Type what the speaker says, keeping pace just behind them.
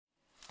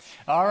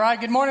All right,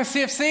 good morning,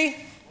 CFC.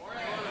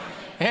 Morning.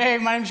 Hey,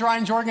 my name is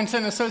Ryan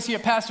Jorgensen,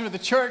 Associate Pastor of the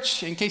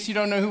church. In case you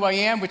don't know who I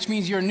am, which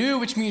means you're new,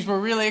 which means we're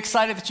really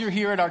excited that you're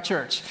here at our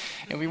church.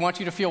 And we want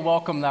you to feel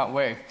welcome that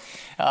way.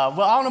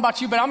 Well, I don't know about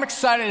you, but I'm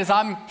excited as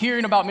I'm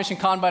hearing about Mission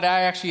Con, but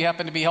I actually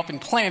happen to be helping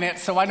plan it,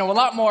 so I know a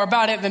lot more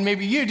about it than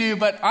maybe you do,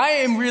 but I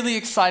am really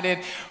excited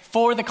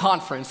for the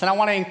conference, and I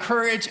want to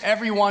encourage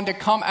everyone to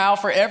come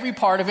out for every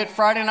part of it,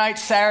 Friday night,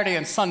 Saturday,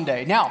 and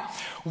Sunday. Now,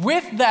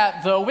 with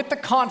that, though, with the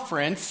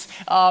conference,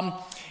 I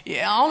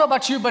don't know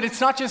about you, but it's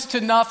not just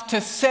enough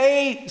to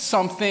say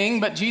something,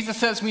 but Jesus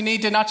says we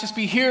need to not just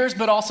be hearers,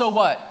 but also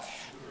what?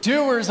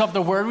 Doers of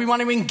the word. We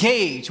want to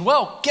engage.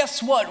 Well,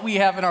 guess what we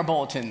have in our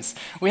bulletins?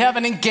 We have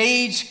an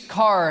engage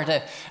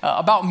card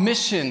about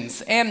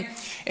missions.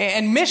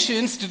 And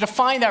missions, to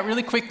define that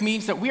really quick,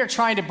 means that we are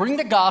trying to bring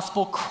the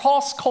gospel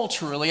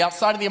cross-culturally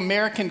outside of the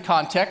American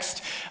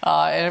context.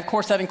 And of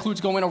course, that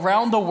includes going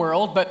around the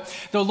world. But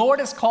the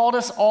Lord has called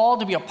us all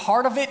to be a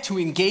part of it, to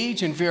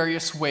engage in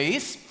various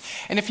ways.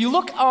 And if you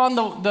look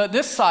on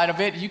this side of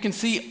it, you can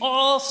see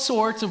all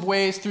sorts of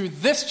ways through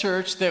this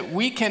church that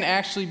we can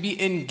actually be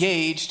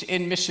engaged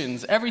in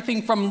missions.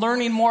 Everything from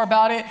learning more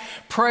about it,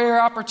 prayer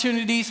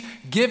opportunities,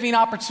 giving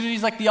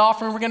opportunities like the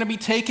offering we're going to be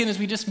taking, as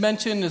we just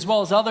mentioned, as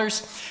well as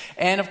others,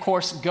 and of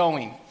course,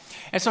 going.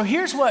 And so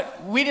here's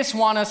what we just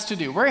want us to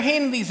do. We're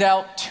handing these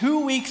out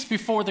 2 weeks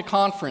before the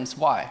conference.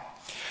 Why?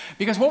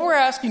 Because what we're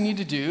asking you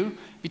to do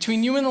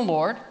between you and the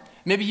Lord,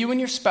 maybe you and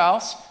your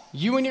spouse,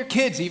 you and your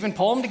kids even,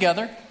 pull them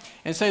together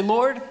and say,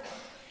 Lord,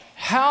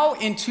 how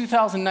in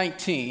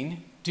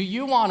 2019 do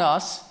you want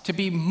us to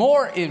be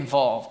more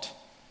involved,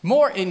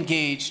 more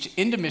engaged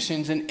into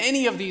missions in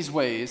any of these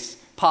ways,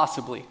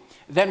 possibly,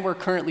 than we're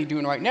currently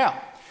doing right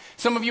now?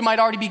 Some of you might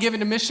already be given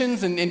to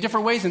missions in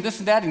different ways and this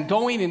and that and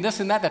going and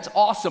this and that. That's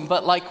awesome.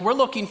 But we're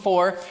looking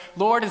for,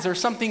 Lord, is there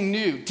something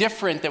new,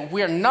 different that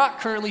we are not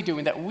currently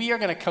doing that we are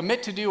going to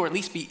commit to do or at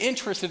least be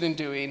interested in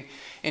doing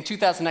in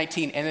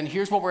 2019? And then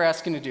here's what we're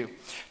asking to do.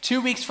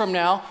 2 weeks from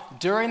now,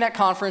 during that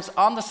conference,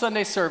 on the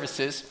Sunday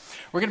services,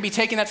 we're going to be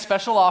taking that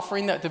special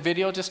offering that the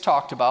video just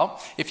talked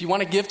about, if you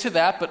want to give to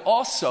that. But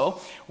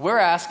also, we're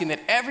asking that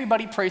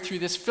everybody pray through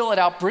this, fill it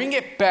out, bring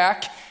it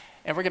back,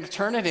 and we're going to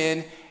turn it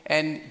in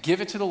and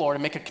give it to the Lord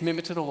and make a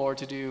commitment to the Lord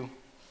to do,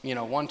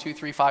 1, 2,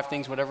 3, 5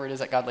 things, whatever it is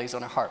that God lays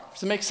on our heart.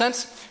 Does it make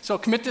sense? So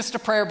commit this to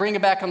prayer, bring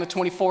it back on the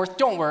 24th.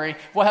 Don't worry,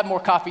 we'll have more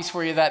copies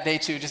for you that day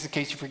too, just in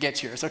case you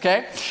forget yours,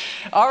 okay?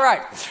 All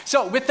right,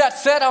 so with that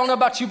said, I don't know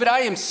about you, but I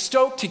am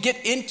stoked to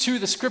get into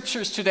the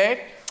scriptures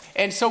today.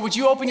 And so would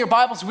you open your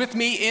Bibles with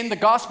me in the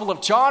Gospel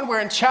of John?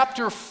 We're in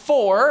chapter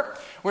 4.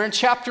 We're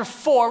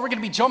going to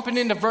be jumping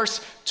into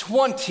verse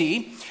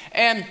 20.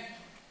 And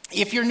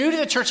if you're new to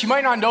the church, you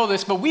might not know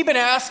this, but we've been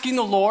asking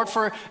the Lord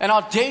for an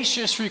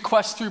audacious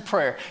request through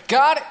prayer.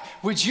 God,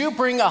 would you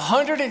bring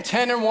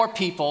 110 or more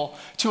people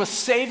to a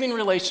saving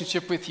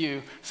relationship with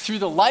you through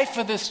the life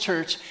of this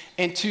church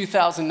in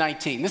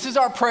 2019? This is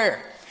our prayer.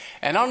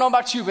 And I don't know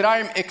about you, but I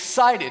am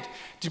excited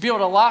to be able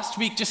to last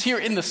week, just here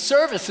in the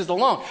services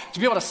alone, to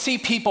be able to see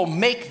people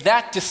make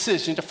that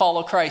decision to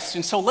follow Christ.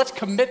 And so let's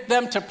commit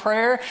them to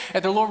prayer,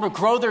 and the Lord will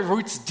grow their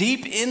roots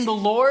deep in the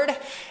Lord.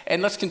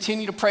 And let's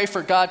continue to pray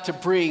for God to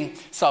bring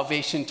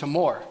salvation to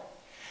more.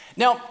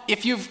 Now,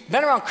 if you've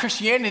been around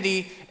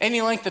Christianity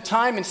any length of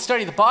time and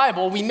study the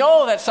Bible, we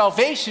know that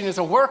salvation is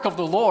a work of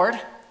the Lord.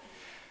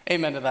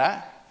 Amen to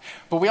that.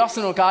 But we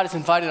also know God has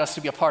invited us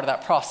to be a part of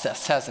that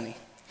process, hasn't he?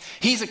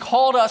 He's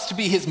called us to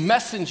be his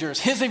messengers,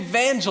 his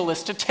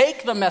evangelists, to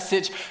take the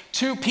message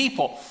to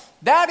people.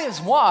 That is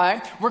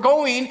why we're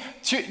going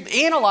to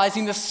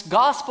analyzing this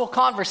gospel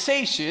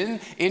conversation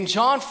in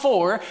John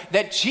 4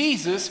 that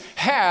Jesus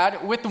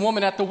had with the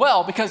woman at the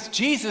well, because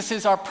Jesus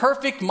is our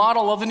perfect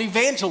model of an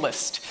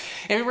evangelist.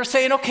 And we were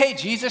saying, okay,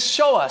 Jesus,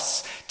 show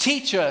us,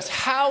 teach us,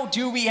 how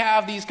do we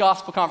have these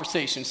gospel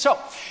conversations? So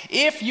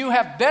if you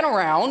have been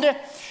around,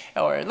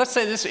 or let's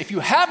say this, if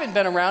you haven't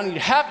been around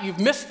and you've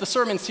missed the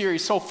sermon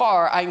series so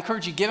far, I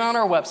encourage you to get on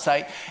our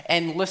website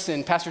and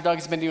listen. Pastor Doug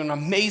has been doing an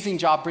amazing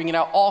job bringing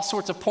out all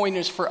sorts of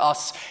pointers for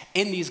us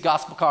in these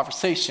gospel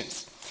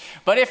conversations.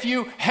 But if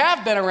you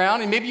have been around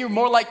and maybe you're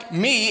more like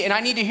me and I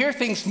need to hear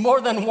things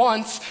more than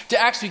once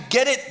to actually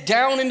get it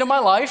down into my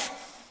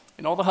life,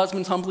 and all the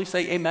husbands humbly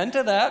say amen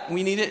to that.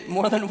 We need it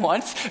more than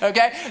once,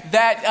 okay?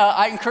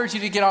 I encourage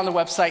you to get on the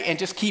website and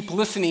just keep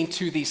listening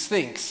to these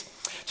things.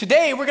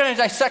 Today, we're going to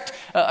dissect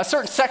a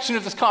certain section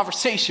of this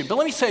conversation, but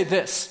let me say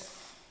this.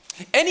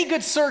 Any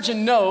good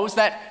surgeon knows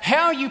that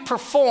how you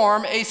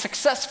perform a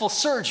successful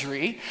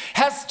surgery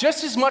has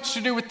just as much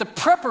to do with the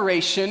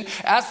preparation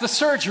as the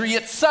surgery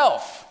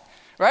itself,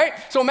 right?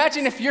 So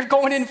imagine if you're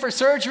going in for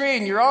surgery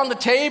and you're on the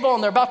table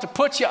and they're about to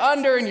put you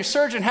under and your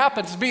surgeon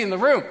happens to be in the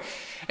room.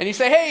 And you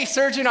say, hey,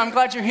 surgeon, I'm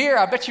glad you're here.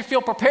 I bet you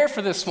feel prepared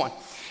for this one.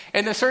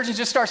 And the surgeon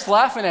just starts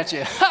laughing at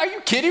you. Are you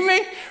kidding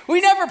me?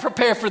 We never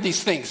prepare for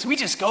these things. We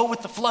just go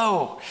with the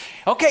flow.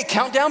 Okay,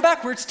 count down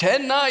backwards,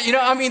 10, 9.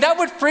 That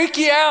would freak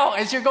you out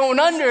as you're going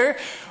under.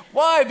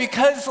 Why?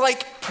 Because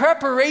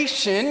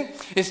preparation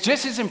is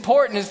just as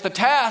important as the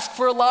task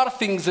for a lot of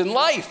things in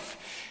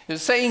life. The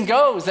saying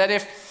goes that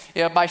if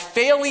by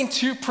failing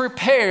to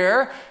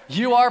prepare,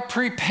 you are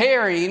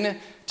preparing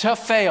to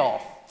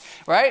fail,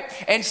 right?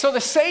 And so the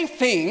same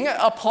thing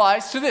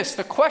applies to this.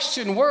 The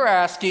question we're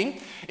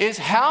asking is,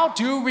 how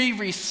do we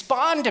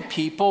respond to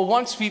people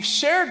once we've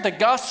shared the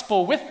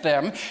gospel with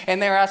them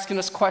and they're asking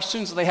us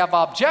questions or they have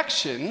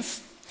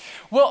objections?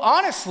 Well,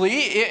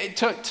 honestly,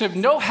 to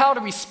know how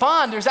to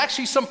respond, there's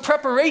actually some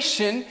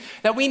preparation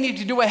that we need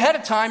to do ahead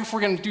of time if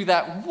we're going to do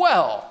that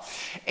well.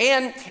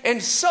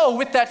 And so,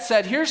 with that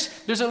said,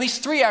 there's at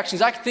least 3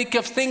 actions. I can think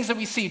of things that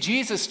we see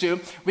Jesus do.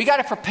 We got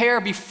to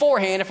prepare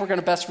beforehand if we're going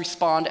to best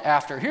respond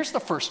after. Here's the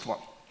first one.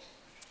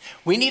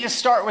 We need to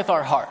start with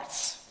our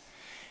hearts.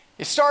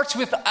 It starts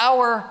with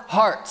our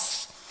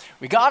hearts.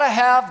 We got to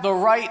have the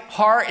right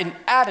heart and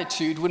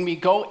attitude when we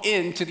go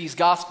into these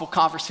gospel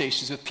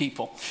conversations with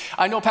people.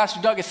 I know Pastor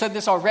Doug has said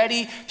this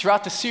already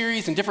throughout the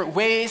series in different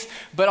ways,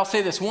 but I'll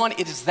say this. 1,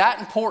 it is that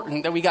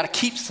important that we got to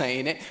keep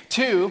saying it.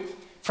 2,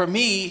 for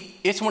me,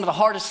 it's one of the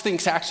hardest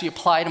things to actually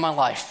apply to my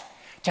life,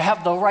 to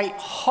have the right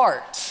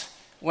heart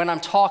when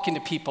I'm talking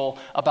to people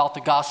about the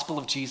gospel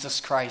of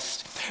Jesus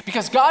Christ.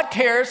 Because God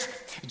cares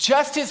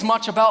just as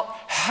much about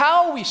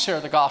how we share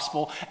the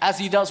gospel as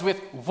he does with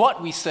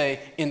what we say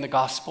in the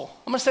gospel.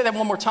 I'm going to say that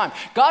one more time.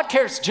 God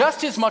cares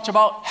just as much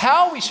about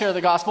how we share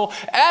the gospel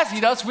as he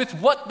does with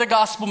what the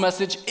gospel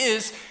message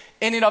is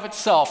in and of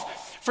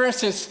itself. For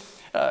instance,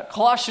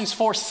 Colossians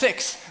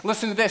 4:6,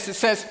 listen to this. It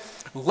says,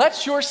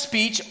 let your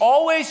speech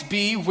always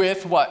be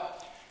with what?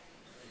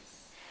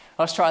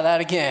 Let's try that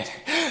again.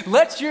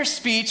 Let your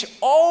speech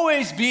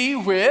always be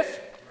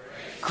with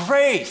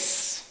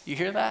grace. You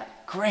hear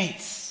that?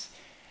 Grace.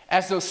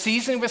 As though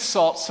seasoned with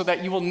salt, so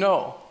that you will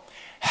know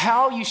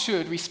how you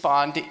should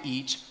respond to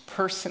each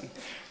person.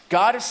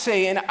 God is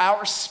saying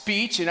our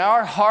speech and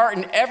our heart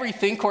and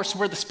everything, of course,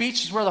 where the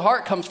speech is where the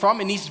heart comes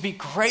from, it needs to be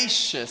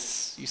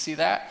gracious. You see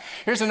that?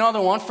 Here's another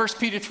one, 1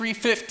 Peter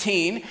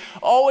 3:15.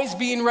 Always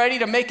being ready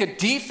to make a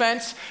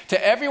defense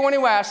to everyone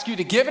who asks you,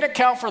 to give an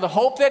account for the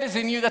hope that is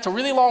in you. That's a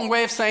really long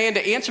way of saying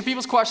to answer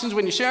people's questions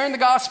when you're sharing the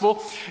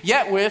gospel,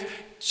 yet with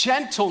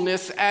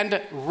gentleness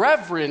and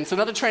reverence.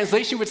 Another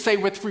translation would say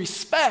with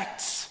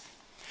respect.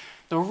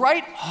 The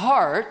right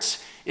heart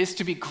is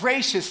to be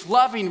gracious,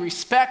 loving,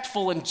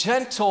 respectful, and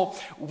gentle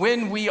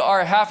when we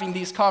are having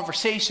these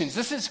conversations.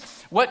 This is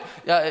what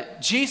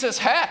Jesus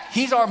had.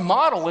 He's our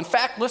model. In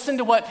fact, listen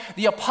to what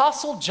the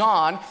Apostle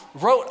John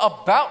wrote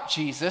about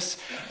Jesus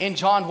in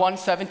John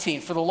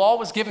 1:17. For the law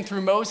was given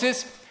through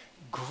Moses,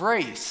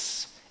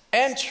 grace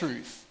and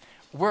truth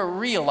were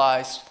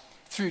realized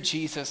through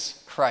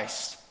Jesus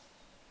Christ.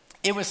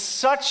 It was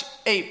such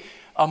a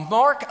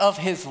mark of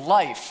his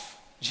life,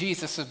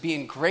 Jesus, of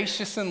being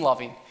gracious and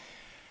loving,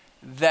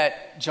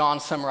 that John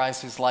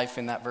summarized his life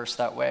in that verse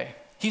that way.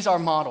 He's our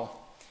model.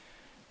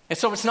 And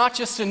so it's not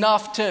just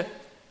enough to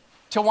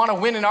want to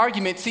win an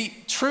argument. See,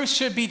 truth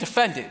should be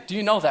defended. Do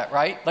you know that,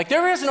 right? Like,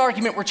 there is an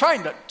argument we're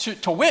trying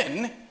to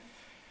win,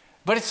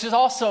 but it's just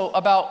also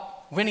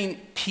about winning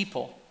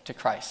people to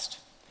Christ.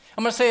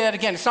 I'm going to say that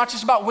again. It's not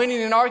just about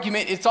winning an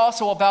argument. It's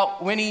also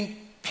about winning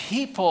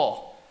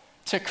people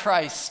to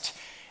Christ.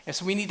 And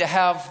so we need to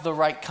have the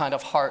right kind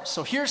of heart.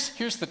 So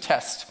here's the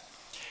test.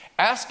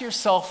 Ask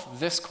yourself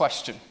this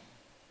question.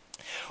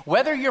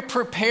 Whether you're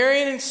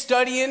preparing and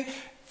studying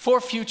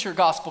for future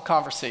gospel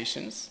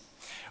conversations,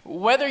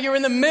 whether you're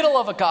in the middle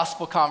of a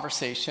gospel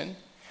conversation,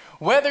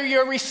 whether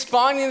you're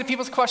responding to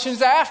people's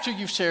questions after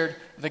you've shared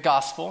the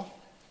gospel,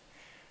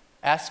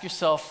 ask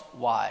yourself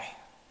why.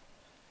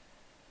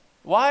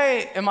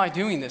 Why am I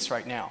doing this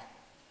right now?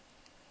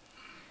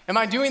 Am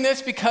I doing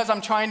this because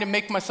I'm trying to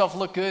make myself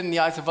look good in the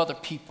eyes of other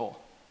people?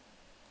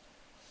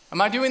 Am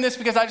I doing this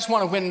because I just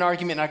want to win an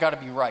argument and I got to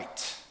be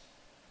right?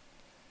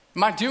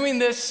 Am I doing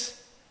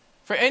this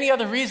for any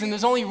other reason?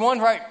 There's only one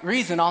right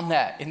reason on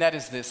that, and that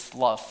is this: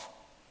 love.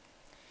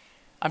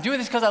 I'm doing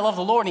this because I love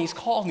the Lord and he's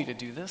called me to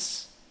do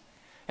this.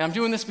 And I'm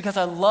doing this because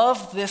I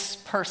love this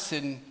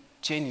person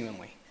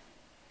genuinely.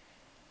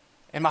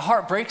 And my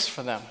heart breaks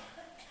for them.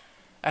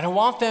 And I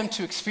want them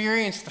to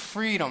experience the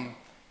freedom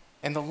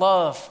and the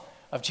love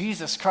of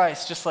Jesus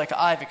Christ just like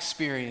I've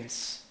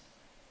experienced.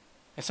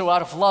 And so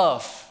out of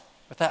love,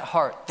 with that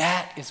heart,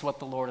 that is what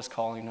the Lord is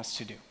calling us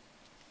to do.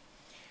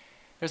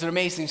 There's an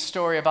amazing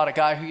story about a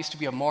guy who used to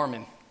be a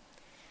Mormon.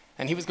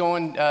 And he was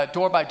going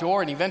door by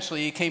door, and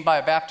eventually he came by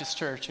a Baptist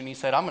church, and he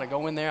said, I'm going to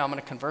go in there, I'm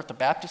going to convert the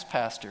Baptist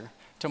pastor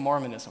to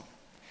Mormonism.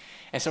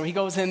 And so he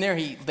goes in there,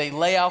 they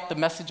lay out the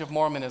message of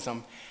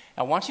Mormonism.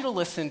 I want you to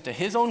listen to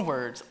his own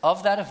words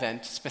of that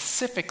event,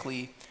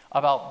 specifically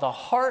about the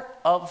heart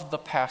of the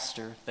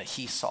pastor that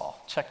he saw.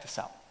 Check this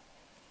out.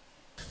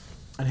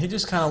 And he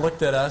just kind of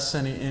looked at us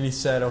and he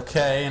said,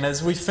 okay. And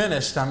as we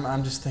finished,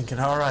 I'm just thinking,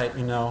 all right,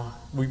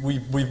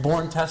 we've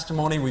borne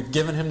testimony, we've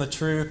given him the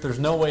truth. There's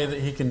no way that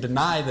he can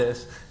deny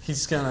this.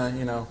 He's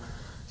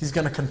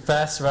gonna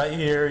confess right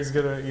here. He's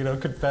gonna,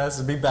 confess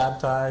and be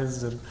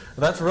baptized. And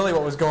that's really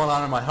what was going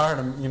on in my heart.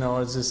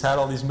 I just had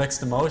all these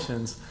mixed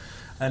emotions.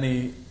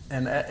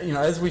 And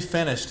as we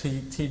finished,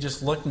 he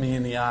just looked me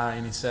in the eye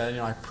and he said,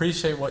 I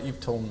appreciate what you've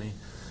told me.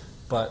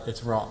 but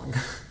it's wrong.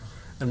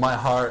 And my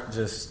heart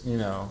just,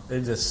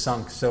 it just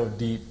sunk so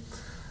deep.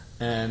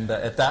 And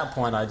at that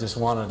point, I just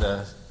wanted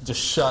to just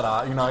shut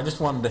up. I just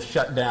wanted to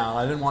shut down.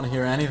 I didn't want to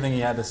hear anything he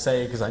had to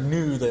say because I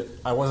knew that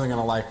I wasn't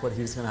going to like what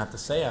he was going to have to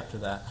say after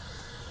that.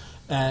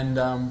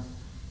 And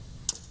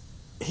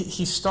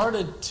he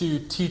started to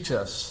teach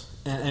us,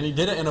 and he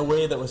did it in a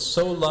way that was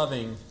so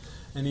loving,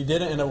 and he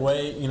did it in a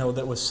way,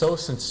 that was so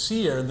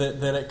sincere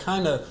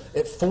that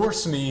it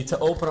forced me to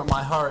open up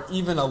my heart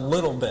even a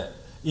little bit.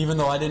 Even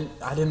though I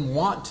didn't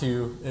want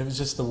to, it was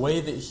just the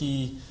way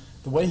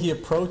he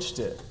approached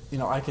it.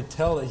 I could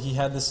tell that he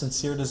had the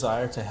sincere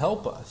desire to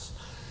help us.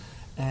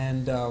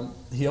 And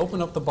he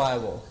opened up the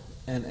Bible,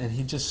 and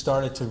he just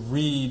started to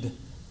read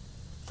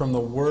from the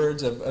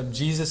words of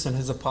Jesus and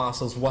his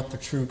apostles what the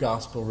true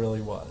gospel really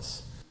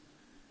was.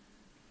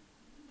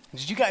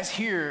 Did you guys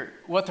hear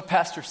what the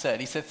pastor said?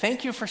 He said,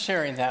 "Thank you for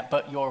sharing that,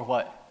 but you're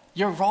what?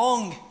 You're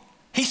wrong."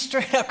 He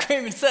straight up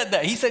came and said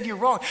that. He said, "You're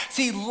wrong."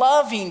 See,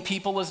 loving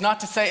people is not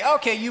to say,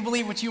 "Okay, you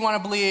believe what you want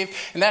to believe,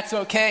 and that's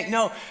okay."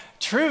 No,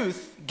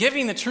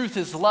 giving the truth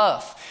is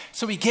love.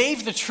 So he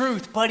gave the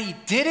truth, but he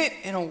did it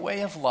in a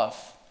way of love.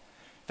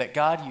 That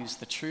God used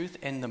the truth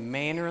and the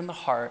manner in the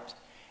heart,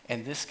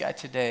 and this guy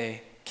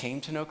today came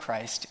to know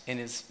Christ and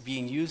is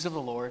being used of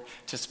the Lord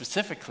to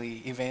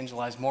specifically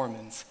evangelize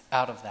Mormons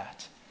out of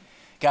that.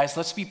 Guys,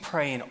 let's be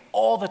praying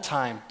all the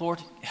time.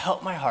 Lord,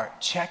 help my heart,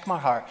 check my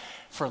heart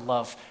for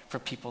love for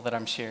people that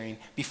I'm sharing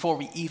before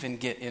we even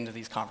get into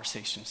these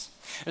conversations.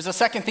 There's a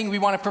second thing we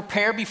want to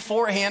prepare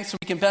beforehand so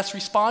we can best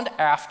respond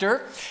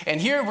after. And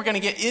here we're going to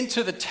get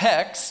into the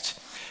text.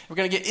 Look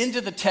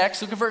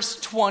at verse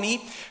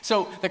 20.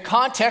 So the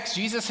context,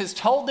 Jesus has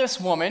told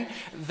this woman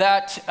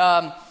that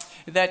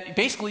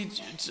basically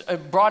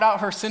brought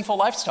out her sinful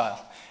lifestyle.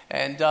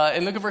 And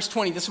look at verse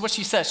 20. This is what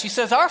she says. She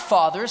says, "Our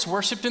fathers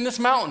worshipped in this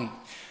mountain."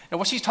 And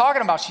what she's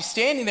talking about, she's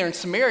standing there in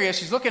Samaria.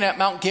 She's looking at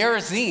Mount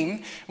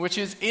Gerizim, which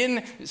is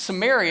in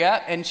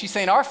Samaria. And she's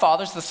saying, "Our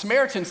fathers," the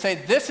Samaritans, say,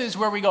 "This is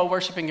where we go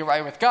worshiping you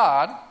right with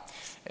God."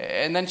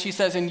 And then she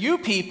says, "And you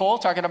people,"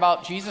 talking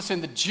about Jesus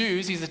and the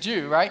Jews, he's a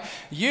Jew, right?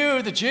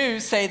 "You, the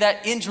Jews, say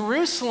that in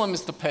Jerusalem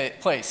is the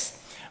place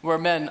where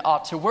men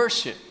ought to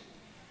worship."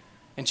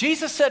 And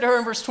Jesus said to her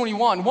in verse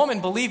 21, "Woman,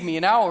 believe me,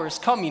 an hour is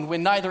coming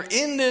when neither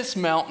in this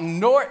mountain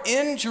nor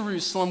in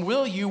Jerusalem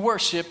will you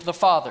worship the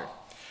Father.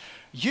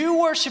 You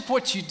worship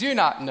what you do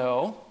not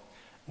know.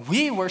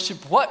 We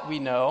worship what we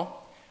know,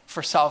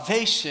 for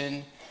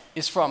salvation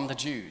is from the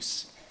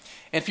Jews."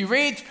 And if you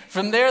read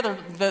from there,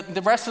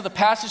 the rest of the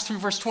passage through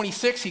verse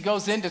 26, he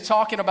goes into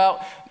talking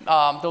about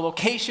the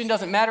location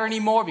doesn't matter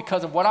anymore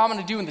because of what I'm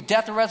going to do in the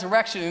death and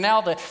resurrection, and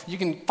now you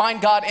can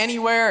find God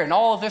anywhere and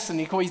all of this. And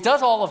he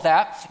does all of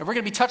that, and we're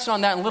going to be touching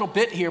on that in a little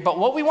bit here. But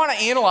what we want to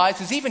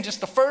analyze is even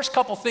just the first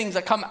couple things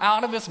that come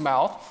out of his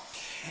mouth.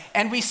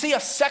 And we see a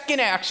second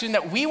action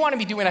that we want to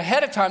be doing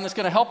ahead of time that's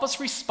going to help us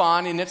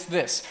respond, and it's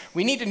this.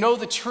 We need to know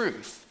the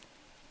truth.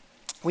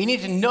 We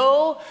need to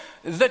know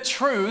the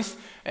truth.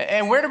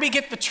 And where do we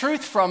get the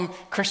truth from,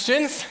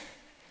 Christians?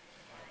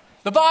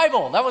 The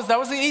Bible. That was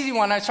the easy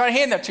one. I was trying to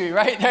hand that to you,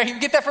 right? You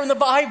get that from the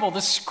Bible,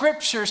 the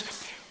scriptures.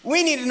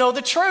 We need to know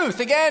the truth.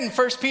 Again,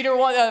 1 Peter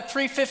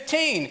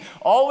 3:15,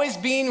 always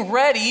being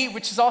ready,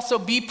 which is also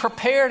be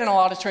prepared in a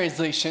lot of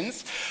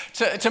translations,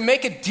 to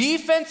make a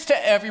defense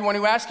to everyone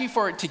who asks you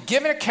for it, to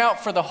give an account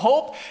for the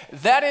hope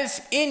that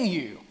is in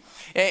you.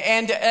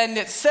 And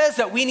it says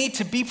that we need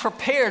to be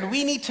prepared.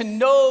 We need to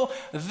know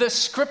the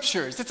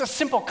scriptures. It's a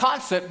simple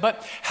concept,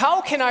 but how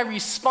can I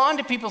respond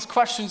to people's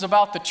questions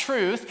about the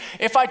truth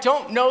if I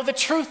don't know the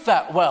truth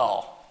that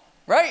well?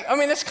 Right? I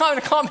mean, that's kind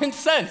of common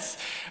sense.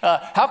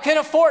 How can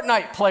a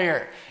Fortnite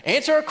player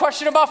answer a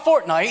question about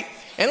Fortnite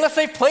unless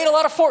they've played a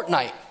lot of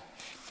Fortnite?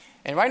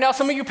 And right now,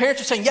 some of you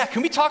parents are saying, "Yeah,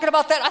 can we talk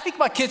about that? I think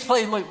my kids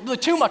play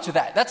too much of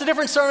that." That's a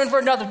different sermon for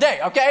another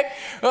day, okay?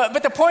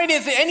 But the point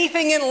is,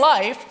 anything in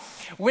life,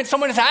 when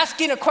someone is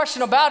asking a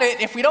question about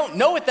it, if we don't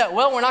know it that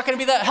well, we're not going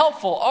to be that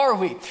helpful, are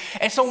we?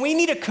 And so we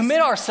need to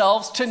commit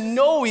ourselves to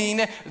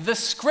knowing the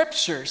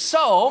scriptures.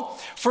 So,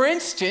 for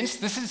instance,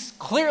 this is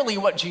clearly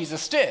what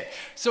Jesus did.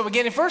 So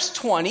again, in verse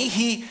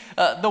 20,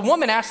 the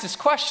woman asked this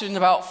question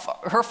about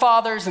her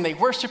fathers, and they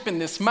worship in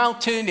this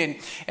mountain,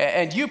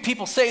 and you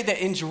people say that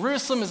in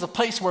Jerusalem is a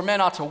place where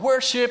men ought to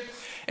worship.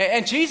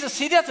 And Jesus,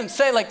 he doesn't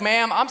say like,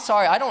 "Ma'am, I'm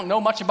sorry, I don't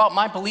know much about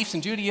my beliefs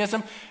in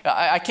Judaism.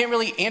 I can't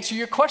really answer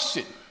your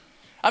question."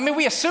 I mean,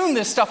 we assume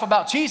this stuff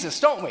about Jesus,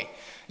 don't we?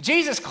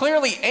 Jesus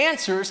clearly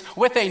answers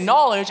with a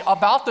knowledge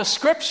about the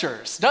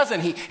scriptures,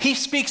 doesn't he? He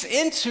speaks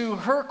into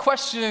her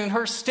question and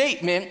her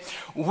statement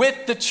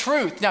with the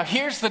truth. Now,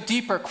 here's the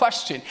deeper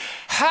question.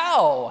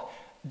 How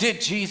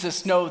did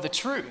Jesus know the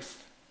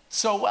truth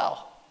so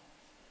well?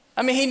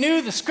 I mean, he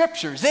knew the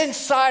scriptures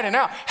inside and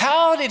out.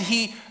 How did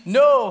he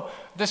know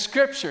the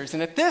scriptures?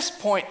 And at this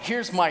point,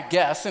 here's my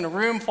guess. In a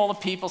room full of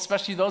people,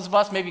 especially those of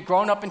us maybe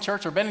grown up in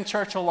church or been in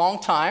church a long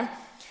time,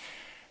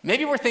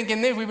 maybe we're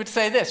thinking that we would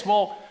say this: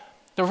 well,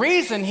 the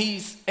reason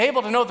he's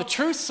able to know the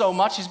truth so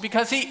much is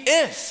because he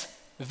is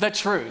the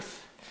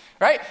truth.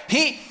 right?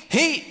 He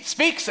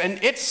speaks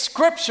and it's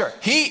scripture.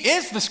 He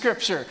is the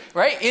scripture,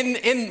 right?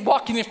 In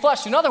walking in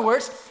flesh. In other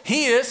words,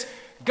 he is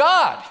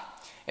God.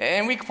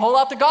 And we pull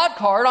out the God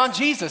card on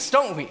Jesus,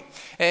 don't we?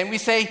 And we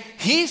say,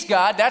 he's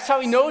God. That's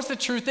how he knows the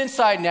truth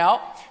inside and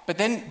out. But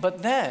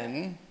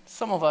then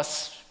some of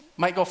us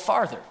might go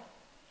farther.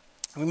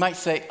 We might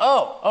say,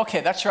 oh,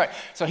 okay, that's right.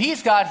 So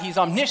he's God, he's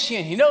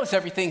omniscient, he knows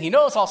everything, he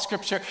knows all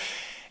scripture.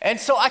 And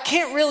so I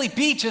can't really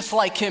be just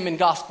like him in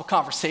gospel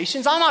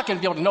conversations. I'm not going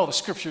to be able to know the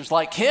scriptures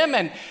like him.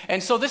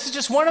 And so this is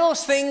just one of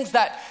those things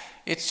that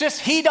it's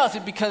just he does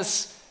it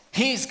because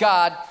he's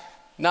God,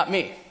 not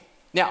me.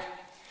 Now,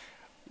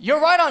 you're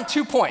right on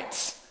 2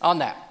 points on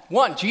that.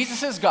 One,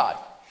 Jesus is God.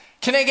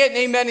 Can I get an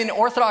amen in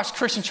Orthodox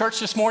Christian Church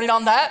this morning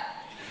on that?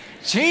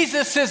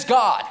 Jesus is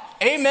God.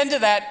 Amen to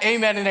that.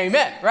 Amen and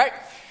amen, right?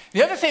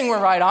 The other thing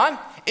we're right on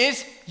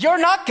is you're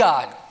not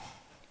God.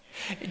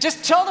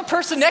 Just tell the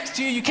person next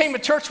to you you came to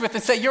church with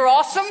and say, you're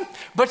awesome,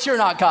 but you're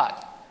not God.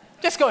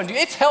 Just go and do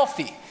it. It's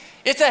healthy.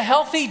 It's a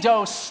healthy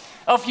dose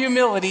of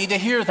humility to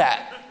hear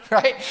that,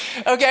 right?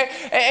 Okay,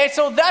 and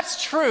so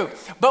that's true.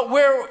 But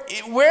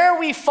where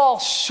we fall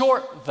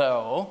short,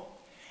 though,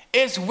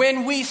 is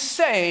when we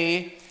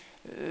say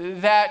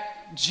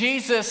that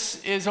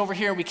Jesus is over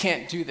here and we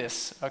can't do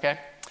this, okay?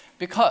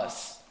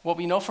 Because what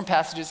we know from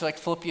passages like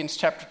Philippians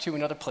chapter 2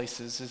 and other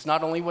places is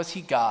not only was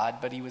he God,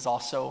 but he was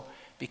also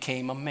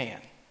became a man.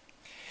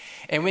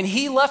 And when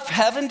he left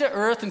heaven to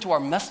earth into our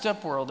messed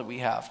up world that we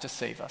have to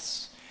save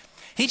us,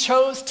 he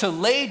chose to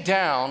lay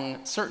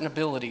down certain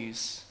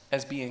abilities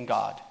as being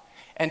God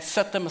and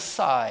set them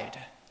aside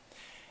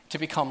to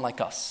become like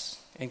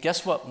us. And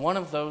guess what? One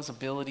of those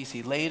abilities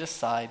he laid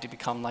aside to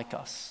become like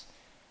us,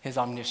 his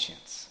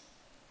omniscience.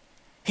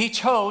 He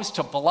chose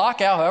to block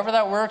out, however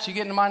that works, you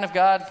get in the mind of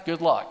God, good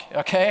luck,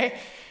 okay?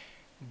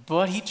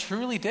 But he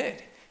truly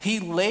did. He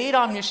laid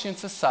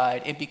omniscience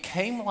aside and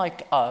became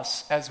like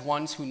us as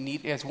one who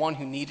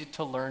needed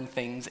to learn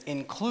things,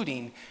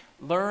 including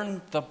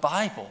learn the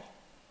Bible.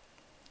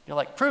 You're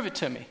like, prove it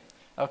to me.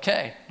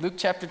 Okay, Luke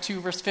chapter 2,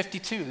 verse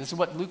 52. This is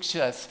what Luke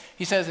says.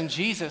 He says, and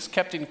Jesus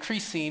kept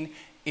increasing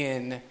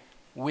in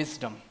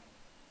wisdom.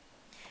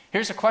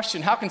 Here's a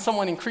question. How can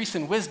someone increase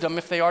in wisdom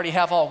if they already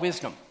have all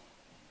wisdom?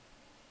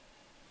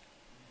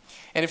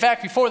 And in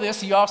fact, before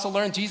this, you also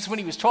learned Jesus, when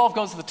he was 12,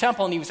 goes to the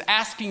temple and he was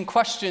asking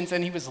questions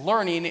and he was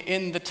learning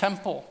in the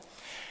temple.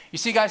 You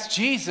see, guys,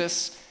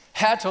 Jesus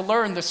had to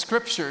learn the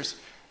scriptures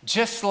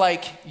just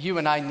like you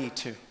and I need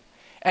to.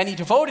 And he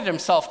devoted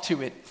himself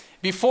to it.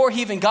 Before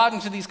he even got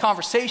into these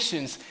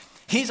conversations,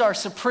 he's our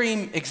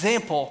supreme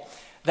example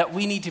that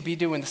we need to be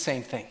doing the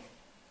same thing.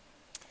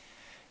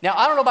 Now,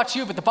 I don't know about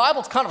you, but the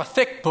Bible's kind of a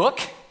thick book.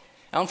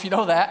 I don't know if you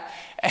know that.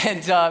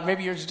 And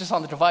maybe you're just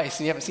on the device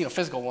and you haven't seen a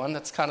physical one.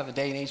 That's kind of the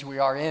day and age we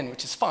are in,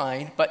 which is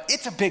fine. But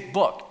it's a big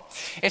book.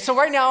 And so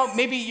right now,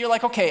 maybe you're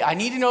like, okay, I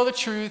need to know the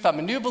truth. I'm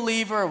a new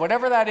believer or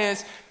whatever that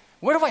is.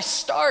 Where do I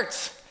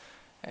start?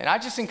 And I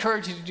just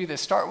encourage you to do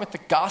this. Start with the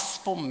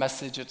gospel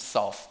message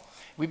itself.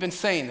 We've been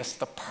saying this,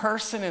 the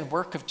person and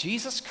work of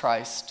Jesus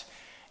Christ,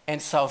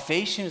 and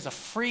salvation is a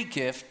free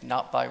gift,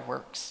 not by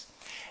works.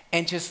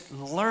 And just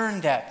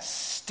learn that,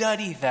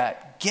 study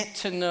that, get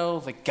to know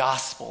the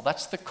gospel.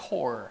 That's the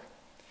core.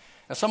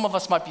 Now, some of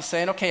us might be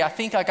saying, okay, I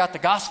think I got the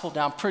gospel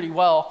down pretty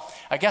well.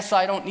 I guess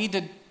I don't need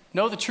to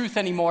know the truth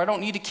anymore. I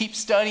don't need to keep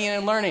studying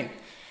and learning.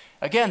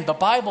 Again, the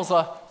Bible's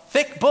a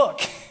thick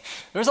book.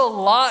 There's a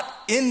lot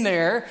in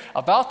there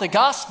about the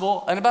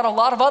gospel and about a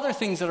lot of other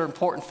things that are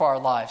important for our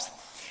lives.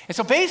 And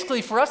so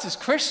basically for us as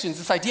Christians,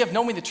 this idea of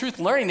knowing the truth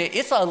and learning it,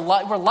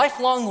 we're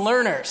lifelong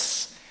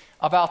learners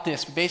about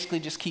this. We basically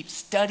just keep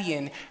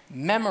studying,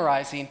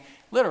 memorizing,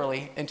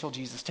 literally, until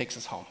Jesus takes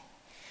us home.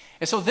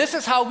 And so this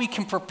is how we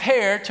can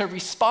prepare to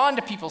respond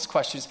to people's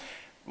questions.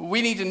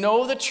 We need to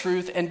know the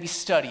truth and be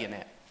studying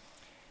it.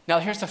 Now,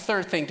 here's the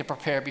third thing to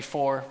prepare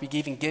before we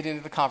even get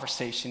into the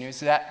conversation, is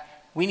that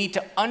we need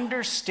to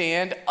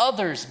understand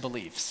others'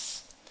 beliefs.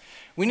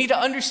 We need to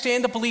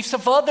understand the beliefs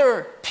of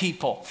other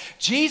people.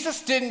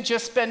 Jesus didn't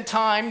just spend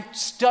time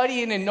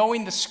studying and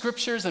knowing the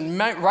scriptures and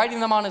writing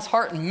them on his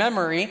heart and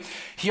memory.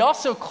 He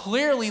also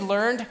clearly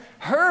learned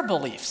her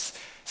beliefs,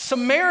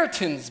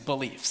 Samaritan's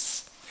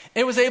beliefs,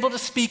 and was able to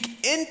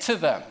speak into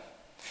them.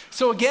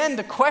 So again,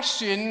 the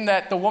question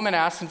that the woman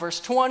asked in verse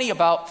 20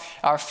 about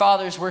our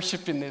fathers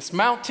worship in this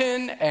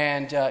mountain,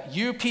 and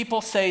you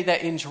people say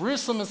that in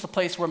Jerusalem is the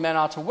place where men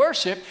ought to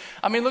worship.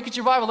 I mean, look at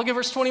your Bible. Look at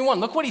verse 21.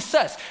 Look what he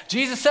says.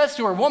 Jesus says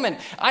to her, woman,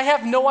 I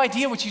have no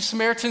idea what you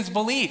Samaritans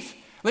believe.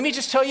 Let me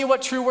just tell you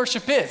what true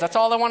worship is. That's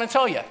all I want to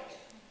tell you.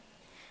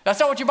 That's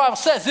not what your Bible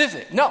says, is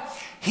it? No.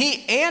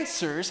 He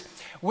answers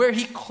where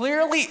he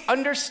clearly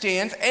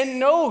understands and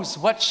knows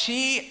what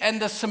she and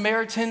the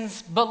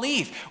Samaritans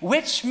believe,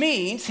 which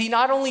means he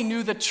not only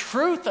knew the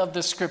truth of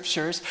the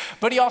scriptures,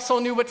 but he also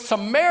knew what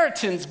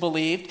Samaritans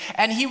believed,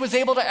 and he was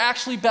able to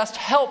actually best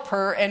help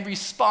her and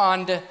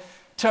respond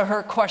to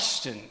her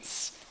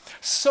questions.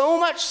 So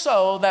much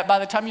so that by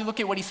the time you look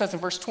at what he says in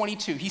verse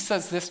 22, he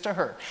says this to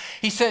her.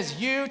 He says,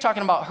 you,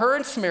 talking about her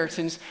and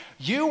Samaritans,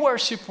 you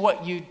worship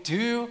what you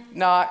do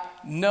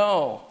not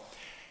know.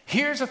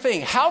 Here's the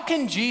thing. How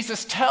can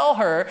Jesus tell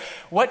her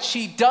what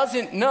she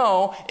doesn't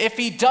know if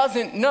he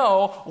doesn't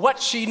know what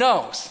she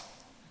knows?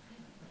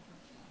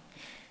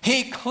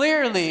 He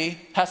clearly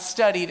has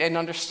studied and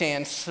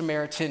understands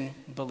Samaritan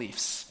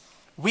beliefs.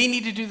 We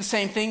need to do the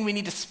same thing. We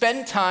need to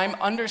spend time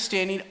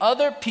understanding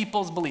other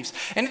people's beliefs.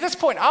 And at this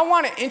point, I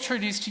want to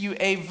introduce to you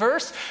a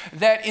verse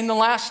that in the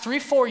last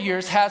 3-4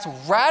 years has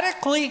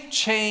radically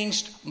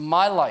changed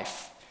my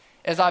life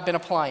as I've been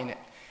applying it.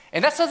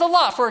 And that says a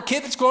lot for a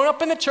kid that's grown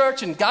up in the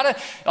church and got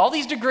all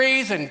these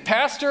degrees and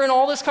pastor and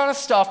all this kind of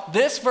stuff.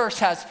 This verse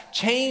has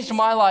changed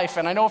my life.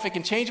 And I know if it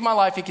can change my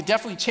life, it can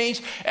definitely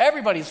change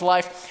everybody's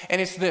life.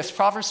 And it's this,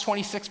 Proverbs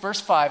 26,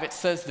 verse 5. It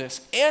says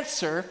this,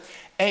 answer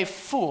a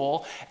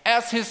fool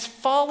as his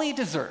folly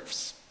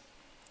deserves,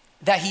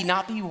 that he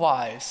not be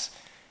wise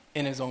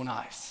in his own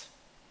eyes.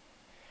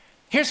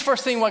 Here's the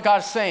first thing what God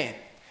is saying.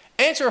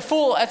 Answer a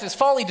fool as his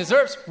folly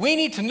deserves. We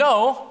need to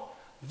know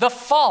the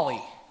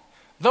folly,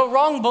 the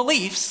wrong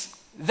beliefs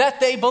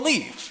that they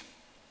believe.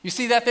 You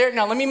see that there?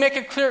 Now let me make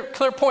a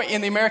clear point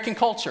in the American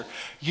culture.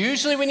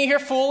 Usually when you hear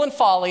fool and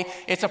folly,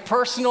 it's a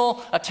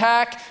personal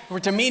attack. We're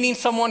demeaning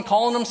someone,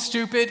 calling them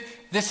stupid.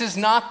 This is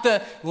not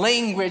the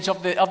language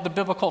of the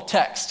biblical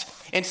text.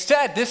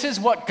 Instead, this is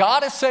what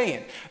God is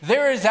saying.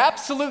 There is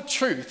absolute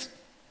truth,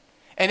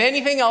 and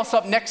anything else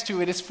up next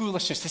to it is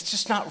foolishness. It's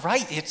just not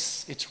right.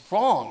 It's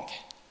wrong.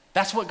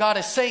 That's what God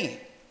is saying.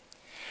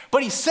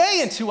 But he's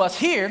saying to us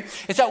here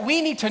is that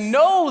we need to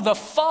know the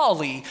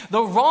folly,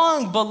 the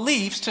wrong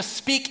beliefs to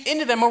speak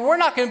into them, or we're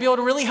not going to be able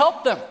to really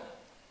help them.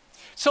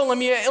 So let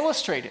me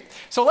illustrate it.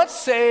 So let's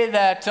say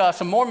that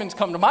some Mormons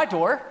come to my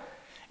door,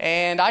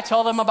 and I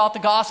tell them about the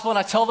gospel, and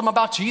I tell them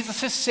about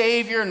Jesus as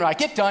Savior, and I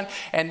get done,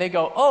 and they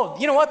go, oh,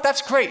 you know what,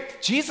 that's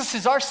great. Jesus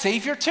is our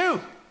Savior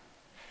too.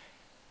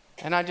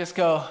 And I just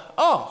go,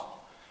 oh,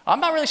 I'm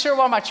not really sure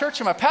why my church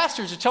and my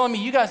pastors are telling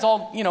me you guys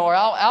all, are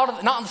out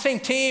of, not on the same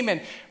team,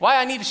 and why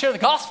I need to share the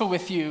gospel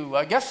with you.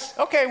 I guess,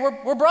 okay,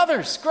 we're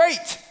brothers,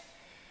 great.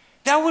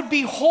 That would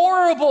be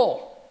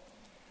horrible.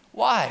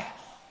 Why?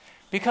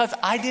 Because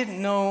I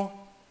didn't know,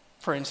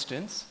 for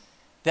instance,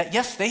 that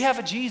yes, they have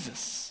a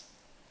Jesus,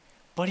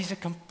 but he's a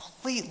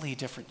completely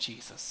different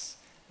Jesus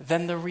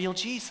than the real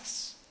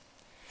Jesus.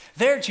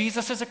 Their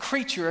Jesus is a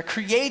creature, a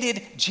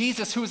created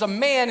Jesus who is a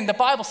man, and the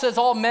Bible says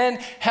all men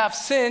have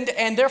sinned,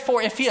 and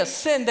therefore if he has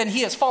sinned, then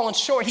he has fallen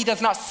short. He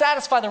does not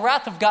satisfy the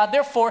wrath of God.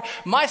 Therefore,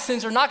 my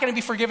sins are not going to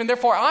be forgiven.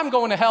 Therefore, I'm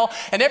going to hell,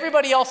 and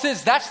everybody else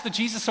is. That's the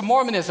Jesus of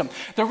Mormonism.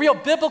 The real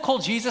biblical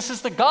Jesus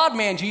is the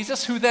God-man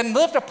Jesus who then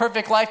lived a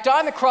perfect life, died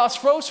on the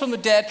cross, rose from the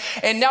dead,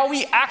 and now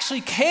we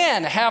actually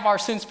can have our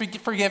sins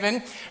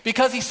forgiven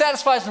because he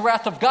satisfies the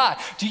wrath of God.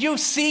 Do you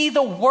see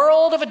the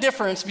world of a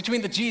difference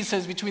between the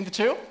Jesuses, between the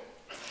two?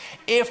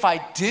 If I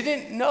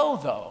didn't know,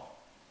 though,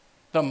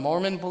 the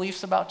Mormon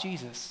beliefs about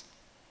Jesus,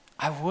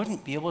 I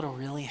wouldn't be able to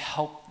really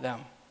help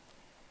them.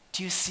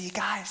 Do you see,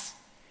 guys?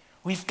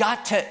 We've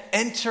got to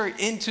enter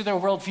into their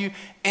worldview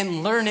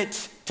and learn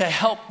it to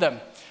help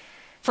them.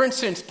 For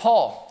instance,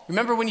 Paul,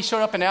 remember when he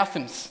showed up in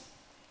Athens?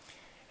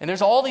 And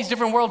there's all these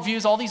different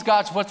worldviews, all these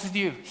gods. What's he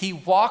do? He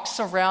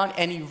walks around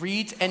and he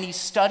reads and he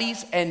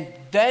studies, and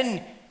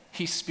then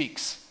he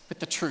speaks with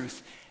the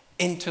truth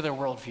into their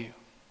worldview.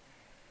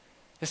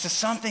 This is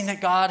something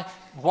that God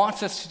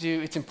wants us to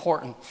do. It's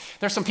important.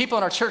 There's some people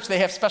in our church, they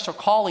have special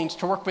callings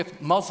to work with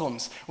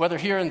Muslims, whether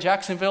here in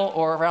Jacksonville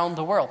or around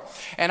the world.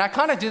 And I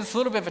kind of did this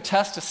little bit of a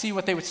test to see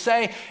what they would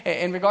say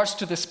in regards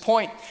to this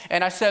point.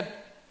 And I said,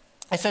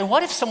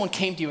 what if someone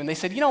came to you and they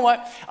said, you know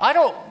what, I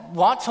don't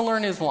want to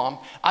learn Islam.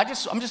 I'm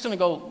just going to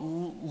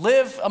go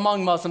live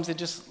among Muslims and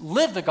just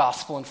live the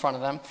gospel in front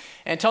of them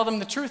and tell them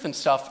the truth and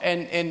stuff.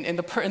 And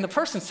the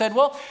person said,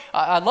 well,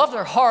 I love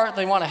their heart,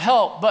 they want to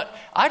help, but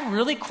I'd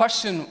really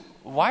question,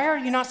 why are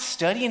you not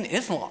studying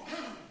Islam?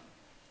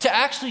 To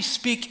actually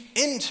speak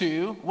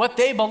into what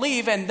they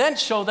believe and then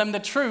show them the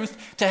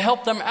truth to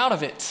help them out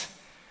of it.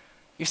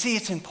 You see,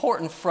 it's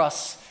important for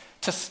us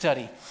to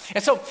study.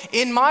 And so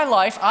in my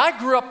life, I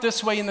grew up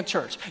this way in the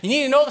church. You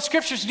need to know the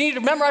scriptures. You need to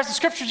memorize the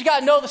scriptures. You got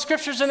to know the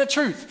scriptures and the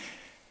truth.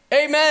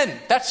 Amen.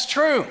 That's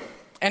true.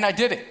 And I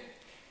did it.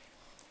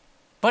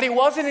 But it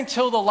wasn't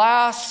until the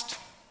last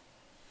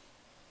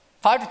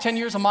 5 to 10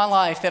 years of my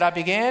life that I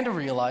began to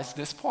realize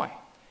this point.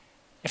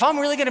 If I'm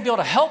really going to be able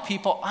to help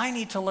people, I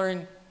need to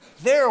learn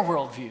their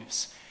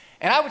worldviews.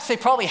 And I would say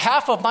probably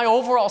half of my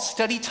overall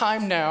study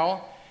time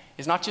now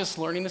is not just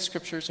learning the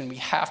scriptures, and we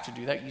have to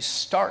do that. You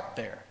start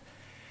there.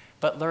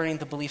 But learning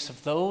the beliefs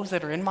of those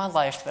that are in my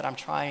life that I'm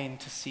trying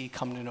to see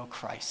come to know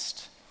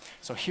Christ.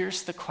 So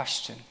here's the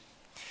question.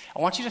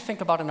 I want you to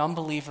think about an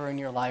unbeliever in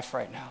your life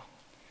right now.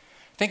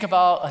 Think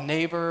about a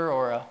neighbor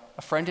or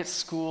a friend at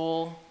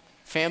school,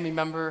 family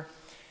member.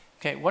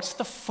 Okay, what's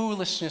the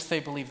foolishness they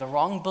believe, the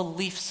wrong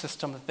belief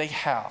system that they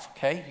have,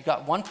 okay? You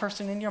got one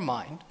person in your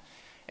mind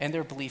and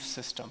their belief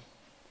system.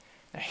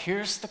 Now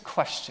here's the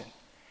question.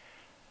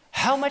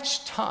 How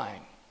much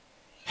time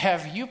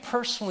have you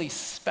personally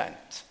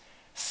spent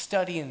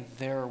studying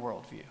their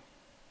worldview?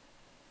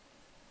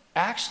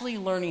 Actually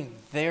learning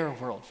their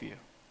worldview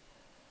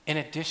in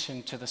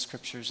addition to the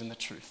scriptures and the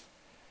truth.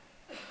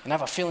 And I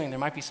have a feeling there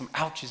might be some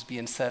ouches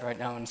being said right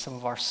now in some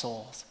of our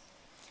souls.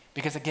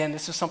 Because again,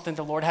 this is something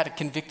the Lord had to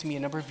convict me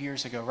a number of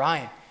years ago.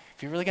 Ryan,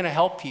 if you're really going to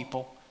help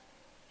people,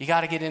 you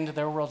got to get into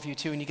their worldview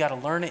too, and you got to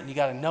learn it, and you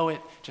got to know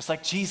it, just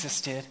like Jesus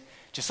did,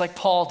 just like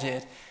Paul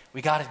did.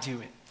 We got to do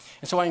it.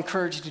 And so I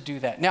encourage you to do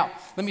that. Now,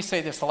 let me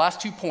say this, the last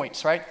 2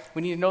 points, right?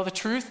 We need to know the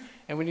truth,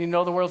 and we need to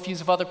know the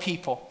worldviews of other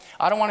people.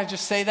 I don't want to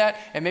just say that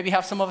and maybe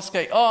have some of us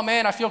say, oh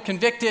man, I feel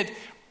convicted,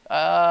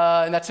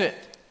 and that's it.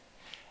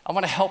 I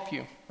want to help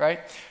you,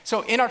 right?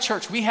 So in our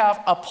church, we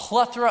have a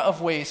plethora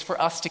of ways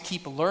for us to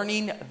keep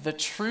learning the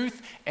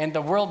truth and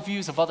the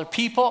worldviews of other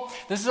people.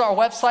 This is our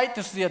website.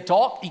 This is the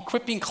adult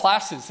equipping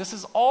classes. This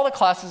is all the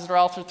classes that are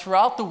out there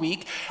throughout the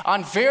week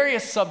on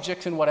various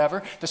subjects and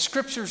whatever. The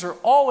scriptures are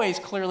always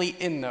clearly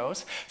in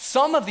those.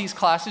 Some of these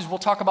classes will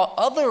talk about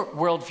other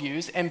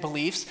worldviews and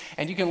beliefs,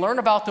 and you can learn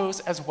about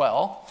those as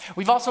well.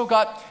 We've also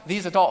got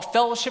these adult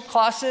fellowship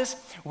classes.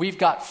 We've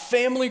got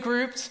family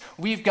groups.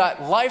 We've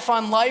got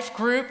life-on-life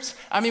groups.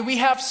 I mean, we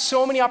have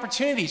so many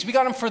opportunities. We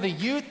got them for the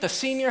youth, the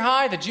senior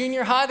high, the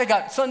junior high. They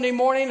got Sunday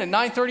morning at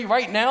 9:30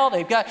 right now.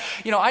 They've got,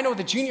 I know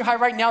the junior high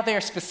right now, they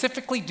are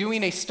specifically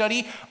doing a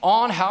study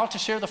on how to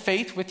share the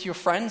faith with your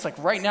friends, like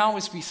right now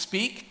as we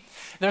speak.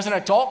 There's an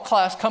adult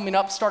class coming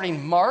up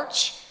starting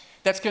March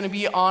that's going to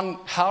be on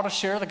how to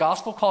share the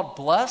gospel called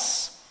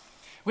Bless.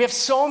 We have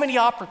so many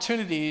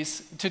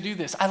opportunities to do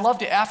this. I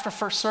loved it. After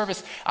first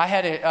service, I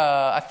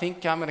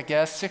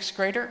had sixth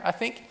grader,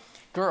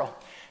 girl.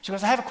 She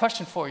goes, I have a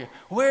question for you.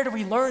 Where do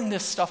we learn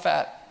this stuff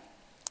at?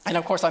 And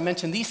of course, I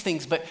mentioned these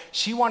things, but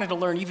she wanted to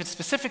learn even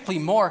specifically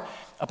more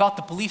about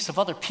the beliefs of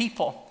other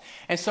people.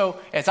 And so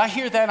as I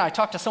hear that, and I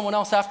talk to someone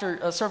else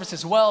after service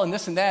as well, and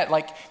this and that,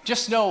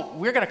 just know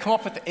we're going to come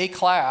up with a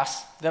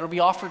class that'll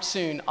be offered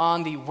soon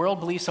on the world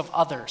beliefs of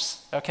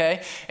others,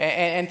 okay?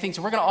 And things.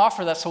 We're going to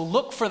offer that, so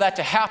look for that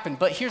to happen.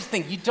 But here's the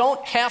thing. You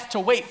don't have to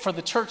wait for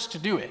the church to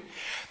do it.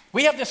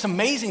 We have this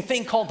amazing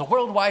thing called the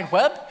World Wide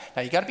Web.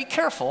 Now, you got to be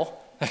careful.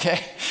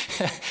 Okay?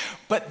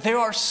 But there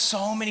are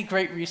so many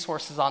great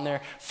resources on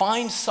there.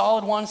 Find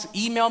solid ones.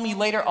 Email me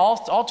later.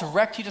 I'll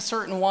direct you to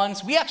certain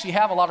ones. We actually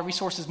have a lot of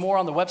resources more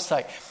on the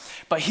website.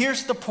 But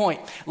here's the point.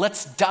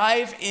 Let's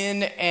dive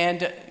in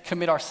and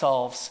commit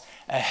ourselves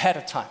ahead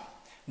of time.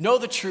 Know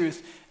the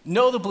truth.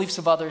 Know the beliefs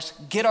of others.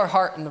 Get our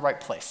heart in the right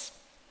place.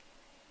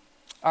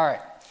 All right.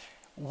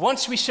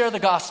 Once we share the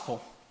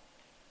gospel,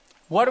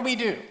 what do we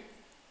do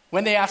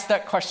when they ask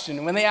that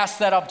question, when they ask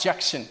that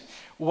objection?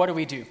 What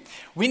do?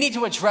 We need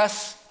to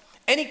address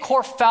any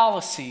core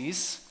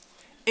fallacies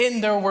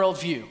in their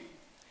worldview,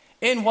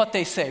 in what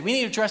they say. We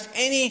need to address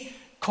any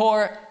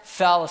core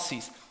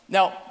fallacies.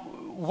 Now,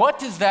 what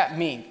does that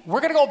mean?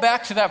 We're going to go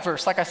back to that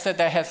verse, like I said,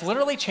 that has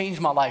literally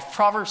changed my life,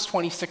 Proverbs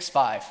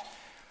 26:5.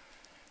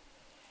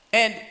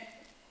 And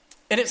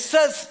it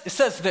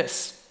says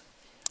this,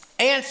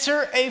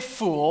 answer a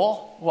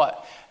fool,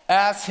 what?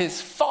 As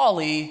his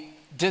folly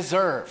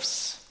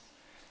deserves.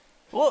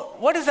 Well,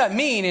 what does that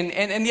mean?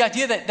 And the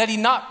idea that he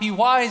not be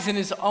wise in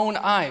his own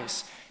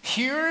eyes.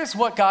 Here's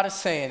what God is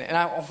saying, and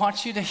I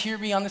want you to hear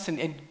me on this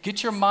and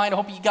get your mind. I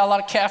hope you got a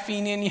lot of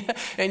caffeine in you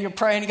and you're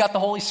praying. You got the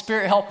Holy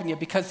Spirit helping you,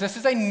 because this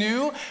is a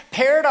new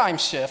paradigm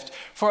shift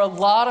for a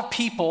lot of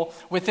people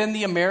within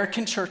the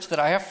American church that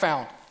I have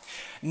found.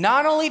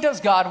 Not only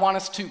does God want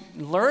us to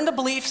learn the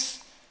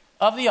beliefs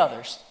of the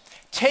others,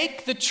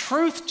 take the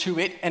truth to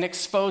it and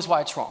expose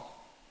why it's wrong.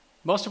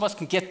 Most of us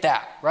can get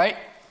that, right?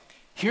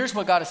 Here's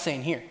what God is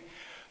saying here.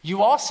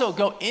 You also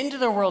go into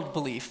their world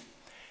belief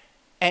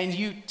and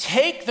you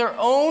take their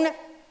own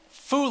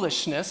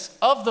foolishness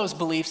of those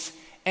beliefs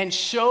and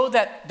show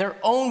that their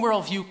own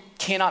worldview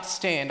cannot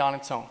stand on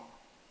its own.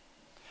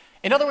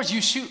 In other words,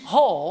 you shoot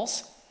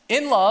holes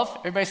in love.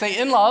 Everybody say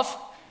in love.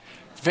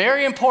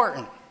 Very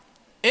important.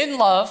 In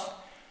love,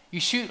 you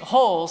shoot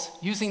holes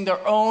using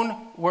their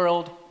own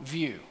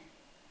worldview.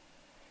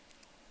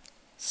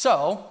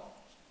 So,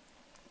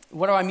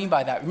 what do I mean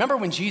by that? Remember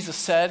when Jesus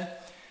said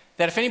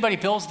that if anybody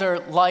builds their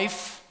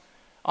life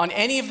on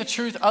any of the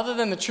truth other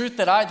than the truth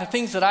the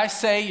things that I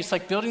say, it's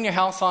like building your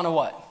house on a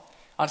what?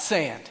 On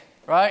sand,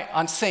 right?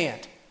 On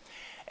sand.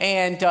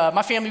 And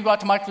my family would go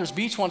out to Michael's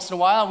Beach once in a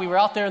while. We were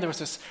out there. There was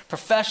this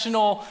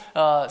professional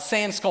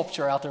sand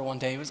sculpture out there one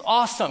day. It was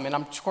awesome. And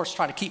I'm, of course,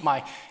 trying to keep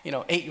my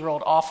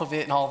 8-year-old off of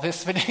it and all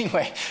this. But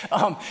anyway,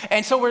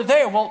 and so we're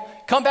there. Well,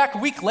 come back a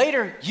week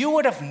later, you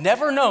would have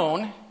never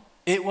known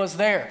it was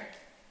there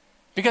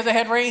because it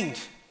had rained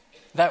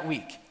that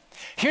week.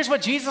 Here's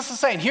what Jesus is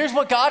saying. Here's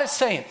what God is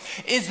saying,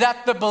 is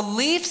that the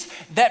beliefs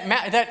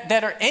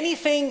that are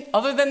anything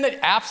other than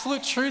the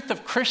absolute truth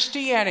of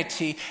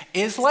Christianity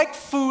is like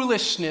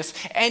foolishness,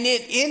 and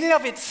it in and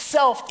of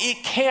itself,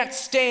 it can't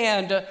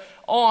stand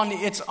on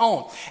its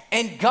own.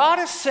 And God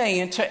is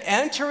saying to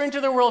enter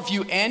into their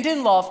worldview and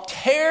in love,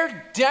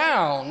 tear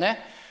down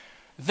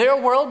their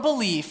world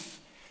belief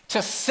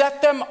to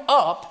set them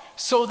up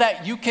so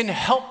that you can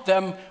help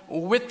them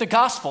with the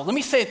gospel. Let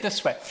me say it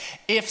this way.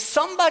 If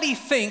somebody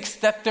thinks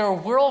that their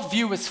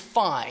worldview is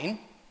fine,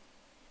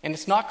 and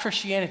it's not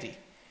Christianity,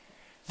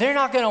 they're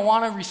not going to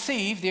want to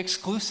receive the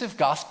exclusive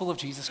gospel of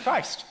Jesus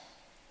Christ.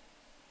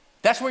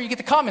 That's where you get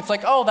the comments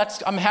like, oh,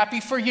 I'm happy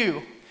for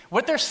you.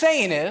 What they're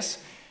saying is,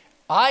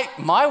 my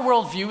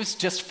worldview is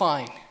just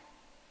fine.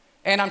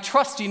 And I'm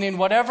trusting in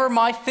whatever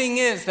my thing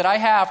is that I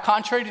have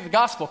contrary to the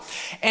gospel.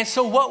 And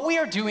so what we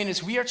are doing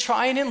is we are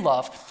trying in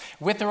love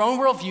with their own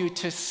worldview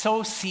to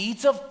sow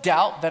seeds of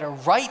doubt that are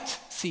right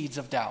seeds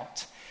of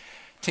doubt,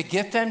 to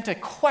get them to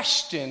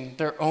question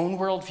their own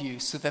worldview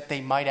so that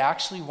they might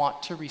actually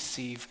want to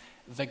receive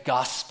the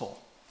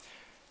gospel.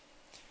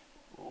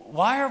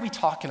 Why are we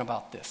talking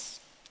about this?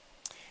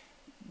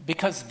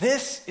 Because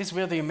this is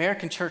where the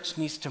American church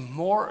needs to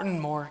more and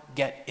more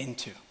get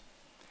into.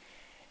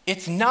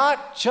 It's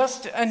not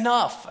just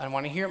enough, I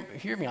want to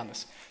hear me on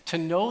this, to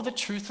know the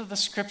truth of the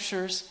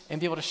scriptures and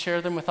be able to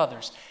share them with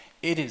others.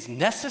 It is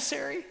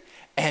necessary,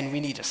 and we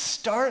need to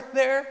start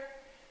there,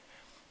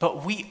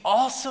 but we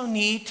also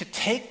need to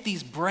take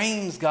these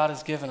brains God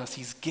has given us,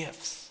 these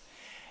gifts,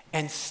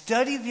 and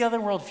study the other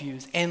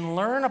worldviews and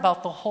learn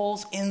about the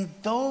holes in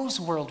those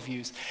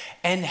worldviews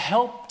and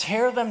help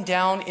tear them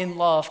down in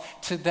love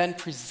to then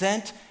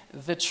present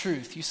the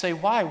truth. You say,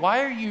 why?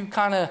 Why are you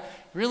kind of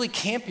really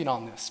camping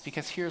on this?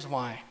 Because here's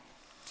why.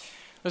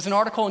 There's an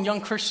article in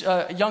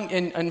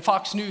in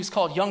Fox News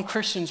called "Young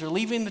Christians Are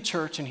Leaving the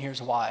Church, and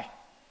Here's Why."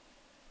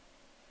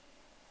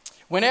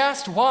 When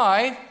asked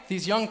why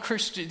these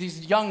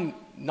young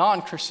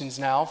non-Christians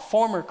now,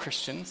 former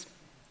Christians,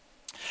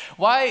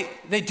 why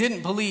they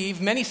didn't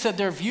believe, many said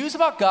their views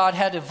about God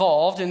had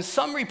evolved, and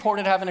some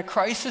reported having a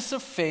crisis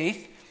of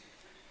faith.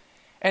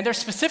 And their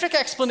specific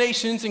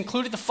explanations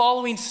included the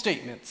following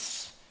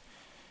statements.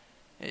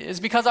 It's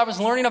because I was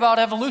learning about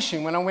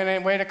evolution when I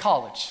went away to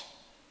college.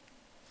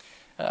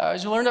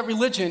 As you learn about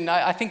religion,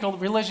 I think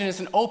religion is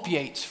an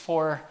opiate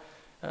for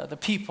the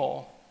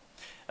people.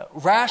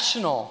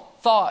 Rational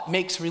thought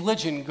makes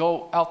religion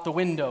go out the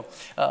window.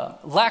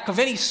 Lack of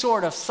any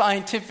sort of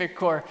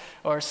scientific or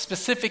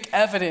specific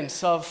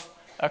evidence of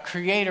a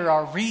creator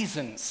are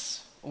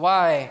reasons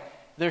why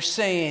they're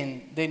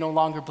saying they no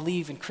longer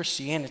believe in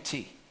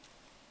Christianity.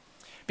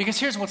 Because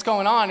here's what's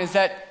going on is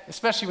that,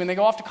 especially when they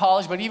go off to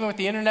college, but even with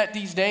the internet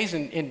these days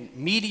and in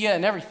media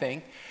and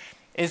everything,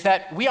 is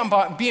that we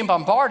are being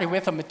bombarded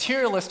with a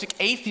materialistic,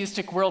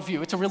 atheistic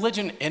worldview. It's a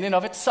religion in and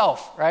of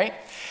itself, right?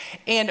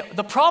 And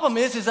the problem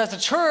is as a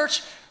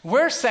church,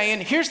 we're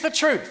saying, here's the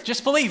truth,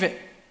 just believe it.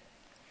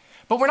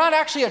 But we're not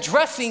actually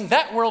addressing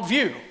that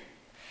worldview.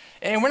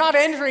 And we're not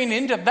entering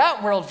into that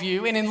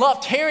worldview and in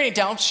love tearing it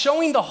down,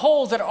 showing the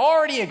holes that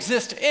already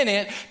exist in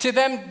it to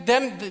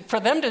for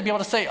them to be able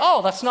to say,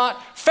 oh, that's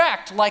not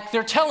fact like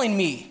they're telling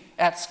me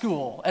at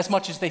school as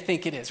much as they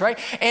think it is, right?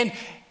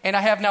 And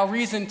I have now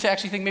reason to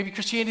actually think maybe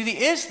Christianity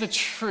is the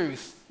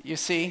truth, you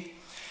see.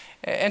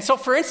 And so,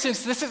 for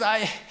instance,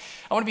 I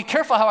want to be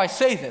careful how I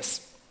say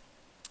this.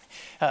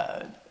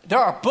 There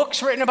are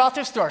books written about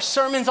this. There are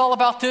sermons all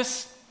about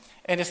this.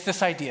 And it's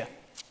this idea.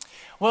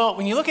 Well,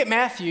 when you look at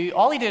Matthew,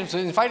 all he did was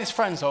invite his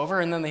friends over,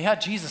 and then they had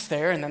Jesus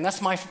there, and then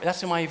that's my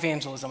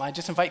evangelism. I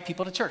just invite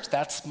people to church.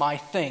 That's my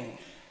thing.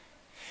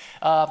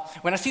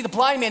 When I see the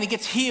blind man, he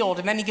gets healed,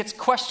 and then he gets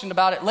questioned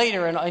about it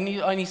later, and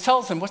he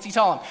tells him, what's he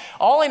tell him?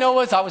 All I know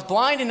is I was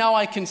blind, and now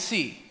I can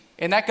see.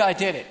 And that guy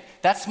did it.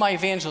 That's my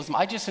evangelism.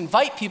 I just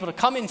invite people to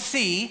come and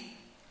see,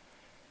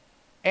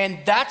 and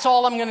that's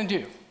all I'm going to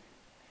do.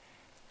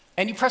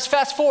 And you press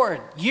fast forward,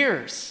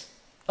 years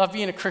of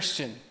being a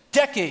Christian,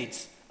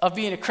 decades of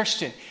being a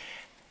Christian.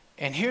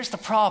 And here's the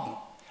problem.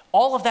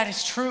 All of that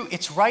is true,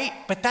 it's right,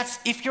 but that's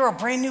if you're a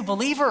brand new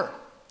believer.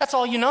 That's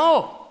all you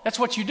know. That's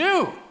what you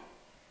do.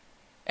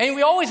 And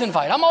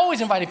I'm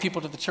always inviting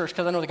people to the church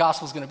because I know the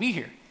gospel is going to be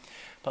here.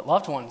 But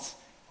loved ones,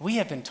 we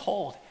have been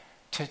told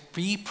to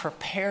be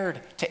prepared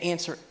to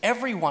answer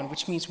everyone,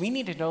 which means we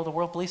need to know the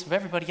world beliefs of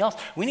everybody else.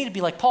 We need to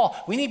be like Paul.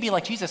 We need to be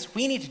like Jesus.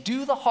 We need to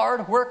do the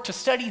hard work to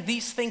study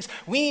these things.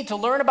 We need to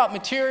learn about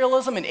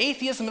materialism and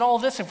atheism and all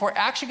of this. If we're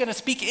actually going to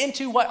speak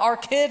into what our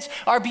kids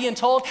are being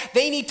told,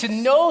 they need to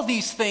know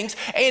these things,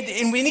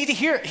 and we need to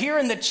hear it here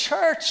in the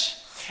church.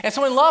 And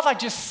so in love, I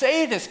just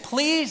say this.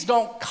 Please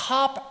don't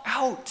cop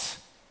out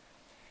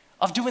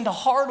of doing the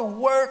hard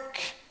work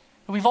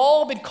we've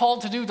all been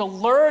called to do, to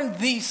learn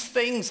these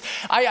things.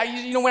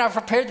 When I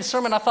prepared the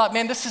sermon, I thought,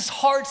 man, this is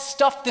hard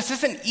stuff. This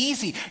isn't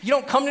easy. You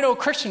don't come to know a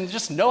Christian and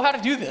just know how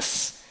to do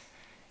this.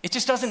 It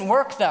just doesn't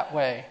work that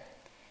way.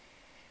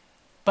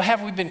 But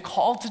have we been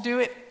called to do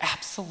it?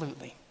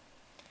 Absolutely.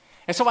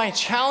 And so I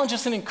challenge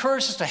us and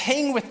encourage us to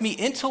hang with me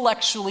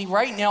intellectually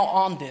right now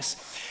on this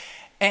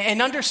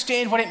and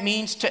understand what it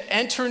means to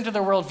enter into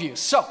their worldview.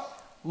 So,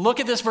 look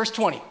at this verse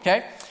 20,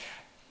 okay?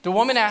 The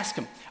woman asked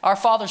him, our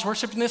fathers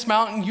worshiped in this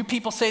mountain. You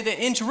people say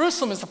that in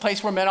Jerusalem is the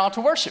place where men ought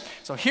to worship.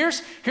 So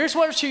here's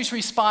what she's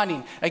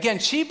responding. Again,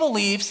 she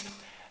believes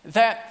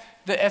that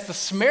as the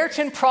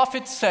Samaritan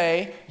prophets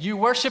say, you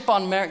worship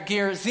on Mount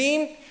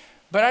Gerizim,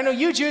 but I know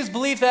you Jews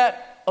believe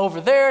that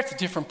over there, it's a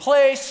different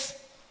place.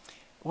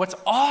 What's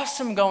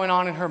awesome going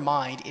on in her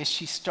mind is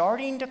she's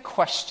starting to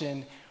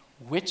question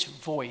which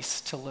voice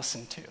to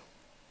listen to.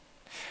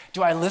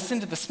 Do I listen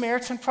to the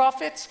Samaritan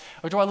prophets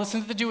or do I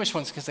listen to the Jewish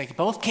ones? Because they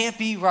both can't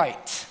be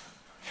right.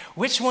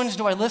 Which ones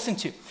do I listen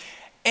to?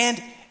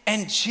 And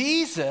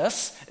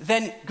Jesus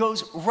then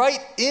goes right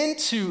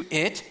into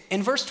it.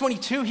 In verse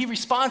 22, he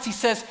responds, he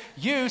says,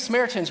 you,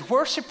 Samaritans,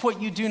 worship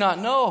what you do not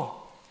know.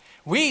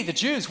 We, the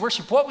Jews,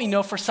 worship what we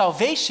know, for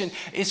salvation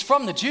is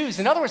from the Jews.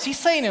 In other words, he's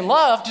saying in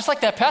love, just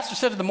like that pastor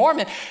said to the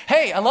Mormon,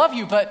 hey, I love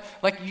you, but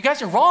you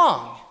guys are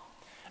wrong.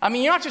 I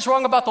mean, you're not just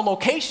wrong about the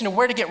location of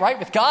where to get right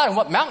with God and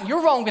what mountain.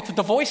 You're wrong with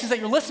the voices that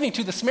you're listening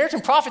to. The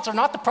Samaritan prophets are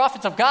not the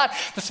prophets of God.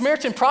 The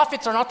Samaritan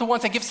prophets are not the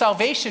ones that give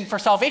salvation, for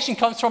salvation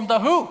comes from the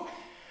who?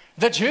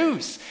 The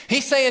Jews.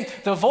 He's saying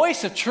the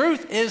voice of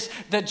truth is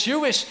the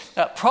Jewish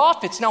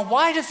prophets. Now,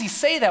 why does he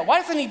say that? Why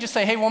doesn't he just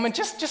say, hey, woman,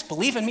 just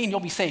believe in me and you'll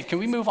be saved? Can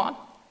we move on?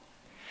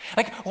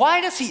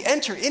 Why does he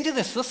enter into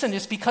this? Listen,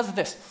 it's because of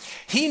this.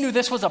 He knew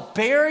this was a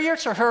barrier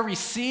to her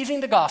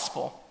receiving the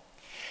gospel,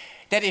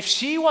 that if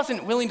she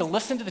wasn't willing to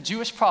listen to the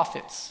Jewish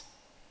prophets,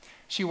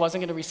 she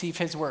wasn't going to receive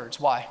his words.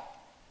 Why?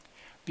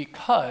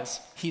 Because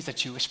he's a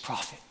Jewish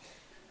prophet.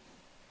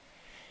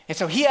 And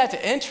so he had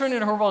to enter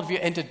into her worldview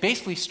and to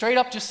basically straight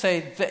up just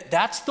say,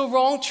 that's the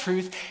wrong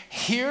truth.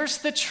 Here's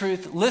the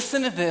truth.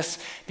 Listen to this,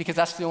 because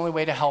that's the only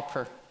way to help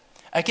her.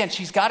 Again,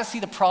 she's got to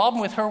see the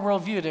problem with her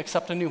worldview to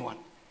accept a new one.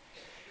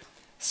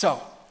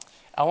 So,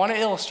 I want to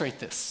illustrate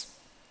this.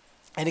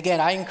 And again,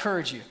 I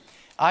encourage you.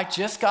 I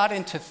just got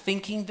into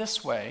thinking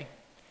this way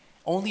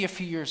only a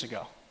few years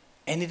ago.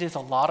 And it is a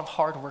lot of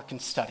hard work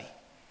and study.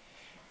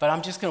 But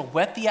I'm just going to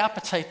whet the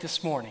appetite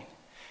this morning.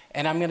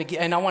 And I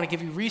want to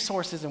give you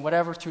resources and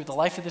whatever through the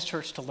life of this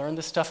church to learn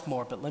this stuff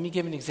more. But let me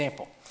give an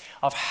example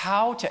of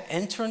how to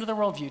enter into the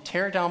worldview,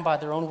 tear it down by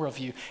their own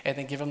worldview, and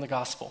then give them the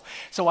gospel.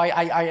 So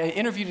I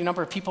interviewed a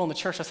number of people in the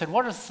church. I said,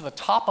 what are the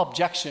top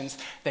objections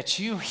that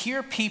you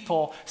hear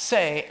people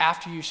say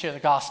after you share the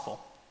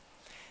gospel?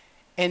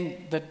 And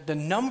the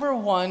number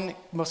one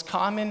most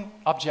common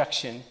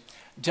objection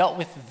dealt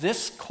with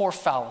this core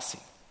fallacy,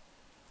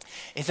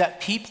 is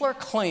that people are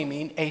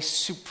claiming a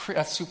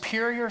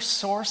superior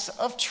source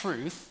of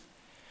truth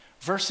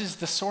versus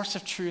the source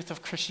of truth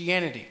of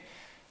Christianity.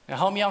 Now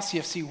help me out,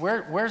 CFC.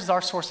 Where does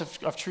our source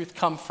of truth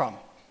come from?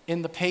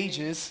 In the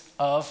pages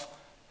of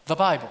the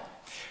Bible.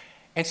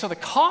 And so the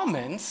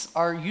comments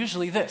are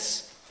usually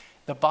this: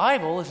 the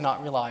Bible is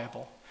not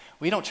reliable.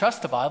 We don't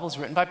trust the Bible. It's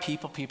written by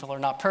people. People are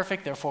not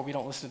perfect, therefore we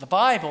don't listen to the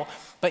Bible.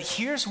 But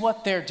here's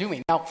what they're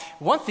doing. Now,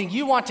 one thing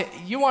you want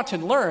to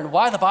learn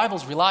why the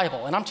Bible's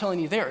reliable, and I'm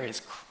telling you there is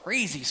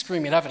crazy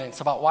screaming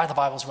evidence about why the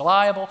Bible's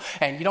reliable,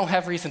 and you don't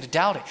have reason to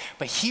doubt it.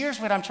 But here's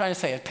what I'm trying to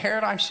say, a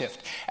paradigm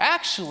shift.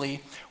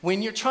 Actually,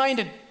 when you're trying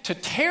to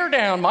tear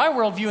down my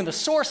worldview and the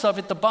source of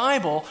it, the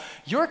Bible,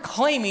 you're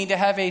claiming to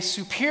have a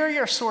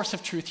superior source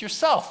of truth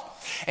yourself.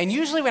 And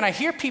usually when I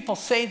hear people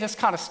say this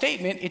kind of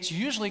statement, it's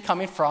usually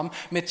coming from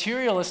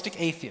materialistic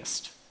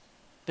atheists.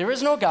 There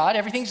is no God.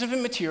 Everything's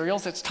in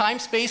materials. It's time,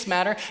 space,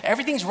 matter.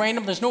 Everything's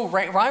random. There's no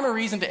rhyme or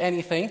reason to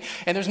anything.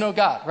 And there's no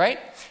God, right?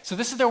 So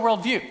this is their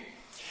worldview.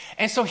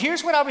 And so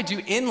here's what I would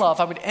do in love.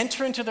 I would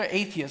enter into their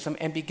atheism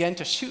and begin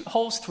to shoot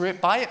holes through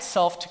it by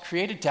itself to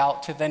create a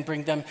doubt to then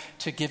bring them,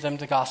 to give them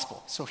the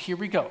gospel. So here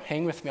we go.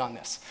 Hang with me on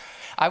this.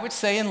 I would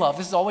say in love,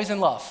 this is always in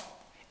love.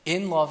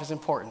 In love is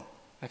important,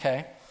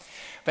 okay?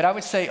 But I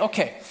would say,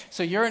 okay,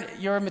 so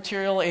you're a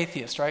material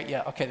atheist, right?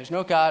 Yeah, okay, there's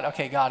no God.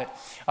 Okay, got it.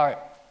 All right.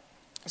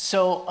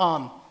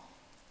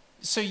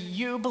 So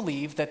you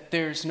believe that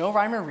there's no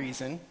rhyme or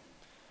reason,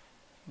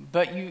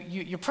 but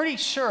you're pretty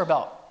sure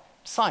about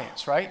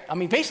science, right? I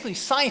mean, basically,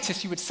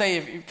 scientists, you would say,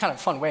 in kind of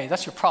a fun way,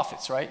 that's your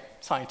prophets, right?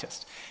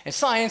 Scientists. And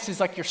science is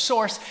like your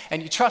source,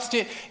 and you trust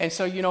it. And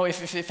so,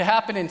 if it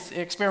happened in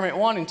experiment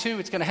 1 and 2,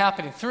 it's going to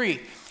happen in 3.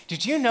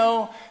 Did you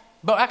know,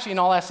 but actually, and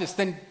I'll ask this,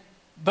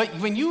 but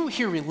when you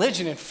hear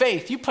religion and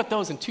faith, you put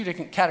those in 2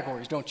 different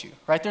categories, don't you?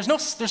 Right? There's no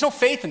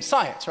faith in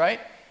science, right?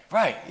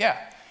 Right, yeah.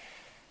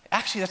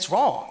 Actually, that's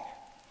wrong.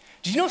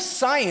 Do you know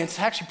science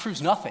actually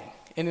proves nothing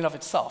in and of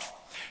itself?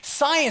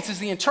 Science is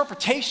the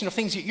interpretation of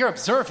things that you're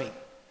observing.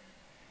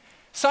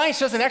 Science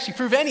doesn't actually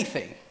prove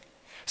anything.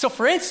 So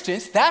for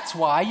instance, that's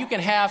why you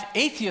can have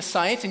atheist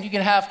science and you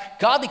can have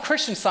godly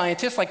Christian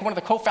scientists, like one of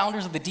the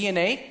co-founders of the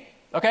DNA,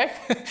 okay?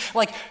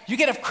 Like you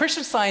can have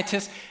Christian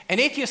scientists and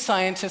atheist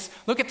scientists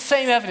look at the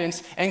same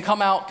evidence and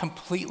come out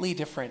completely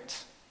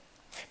different.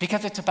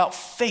 Because it's about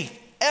faith.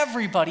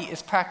 Everybody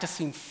is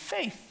practicing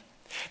faith.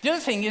 The other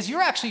thing is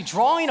you're actually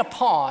drawing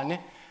upon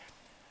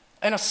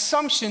an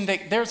assumption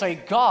that there's a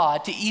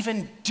God to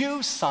even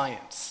do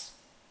science.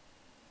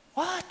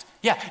 What?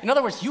 Yeah, in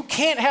other words, you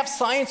can't have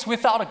science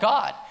without a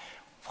God.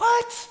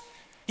 What?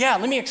 Yeah,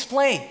 let me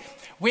explain.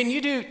 When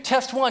you do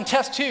test 1,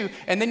 test 2,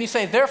 and then you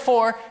say,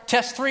 therefore,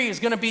 test 3 is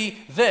going to be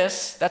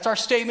this, that's our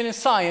statement in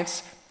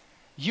science,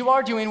 you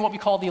are doing what we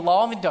call the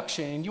law of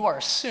induction, and you are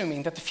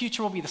assuming that the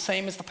future will be the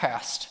same as the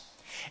past.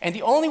 And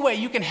the only way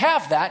you can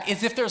have that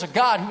is if there's a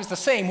God who is the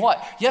same,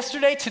 what?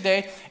 Yesterday,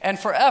 today, and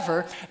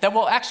forever, that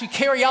will actually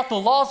carry out the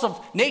laws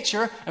of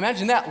nature.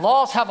 Imagine that.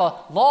 Laws have a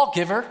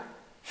lawgiver.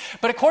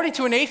 But according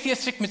to an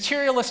atheistic,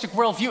 materialistic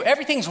worldview,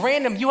 everything's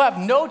random. You have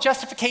no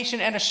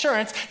justification and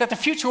assurance that the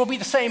future will be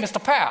the same as the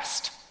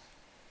past.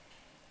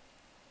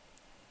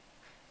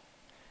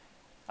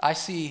 I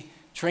see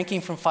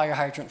drinking from fire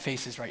hydrant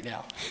faces right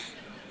now.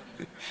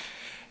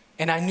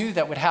 And I knew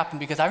that would happen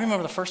because I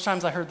remember the first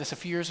times I heard this a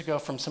few years ago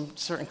from some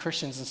certain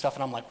Christians and stuff,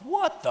 and I'm like,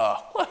 what?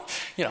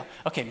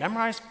 Okay,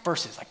 memorize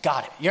verses. I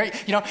got it.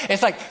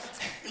 It's like,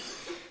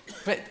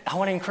 but I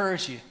want to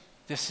encourage you.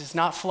 This is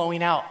not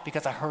flowing out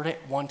because I heard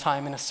it one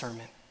time in a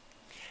sermon.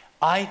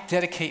 I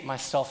dedicate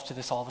myself to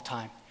this all the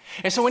time.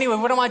 And so anyway,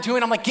 what am I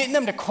doing? I'm like getting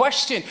them to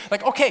question,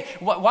 like, okay,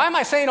 why am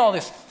I saying all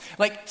this?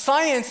 Like,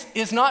 science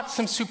is not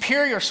some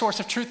superior source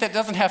of truth that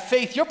doesn't have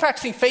faith. You're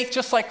practicing faith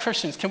just like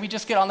Christians. Can we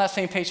just get on that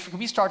same page? Can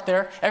we start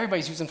there?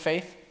 Everybody's using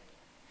faith.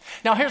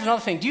 Now, here's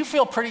another thing.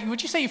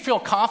 Would you say you feel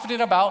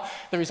confident about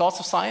the results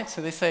of science?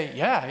 So they say,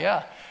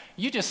 yeah.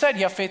 You just said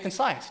you have faith in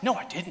science. No,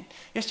 I didn't.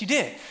 Yes, you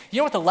did. You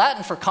know what the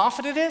Latin for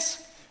confident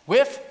is?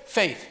 With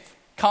faith.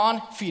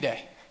 Con fide.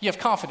 You have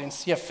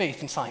confidence. You have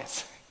faith in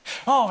science.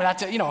 Oh,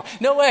 that's,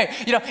 no way.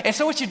 And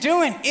so what you're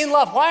doing in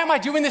love, why am I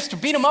doing this? To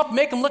beat them up,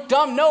 make them look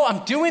dumb? No,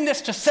 I'm doing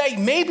this to say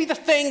maybe the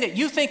thing that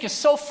you think is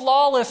so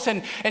flawless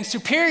and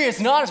superior is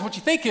not as what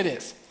you think it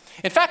is.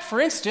 In fact, for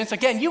instance,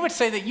 again, you would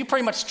say that you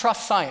pretty much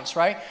trust science,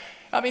 right?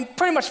 I mean,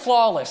 pretty much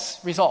flawless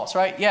results,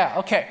 right? Yeah,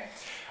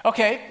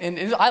 okay,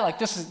 and I like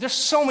this. There's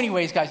so many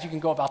ways, guys, you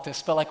can go about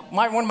this, but like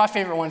one of my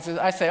favorite ones is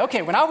I say,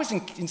 okay, when I was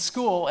in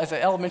school as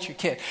an elementary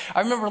kid, I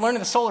remember learning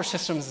the solar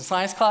systems in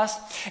science class,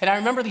 and I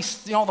remember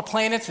these, the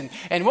planets,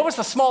 and what was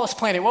the smallest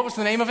planet? What was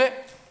the name of it?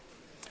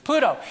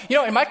 Pluto.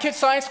 In my kids'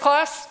 science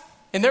class,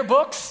 in their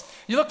books,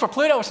 you look for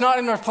Pluto, it's not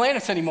in their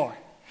planets anymore.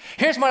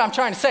 Here's what I'm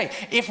trying to say.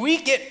 If we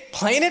get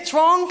planets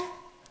wrong,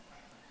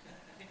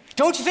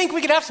 don't you think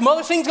we could have some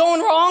other things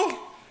going wrong?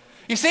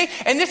 You see?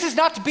 And this is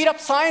not to beat up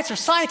science or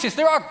scientists.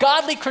 There are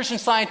godly Christian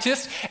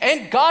scientists,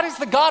 and God is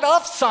the God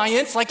of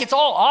science. Like, it's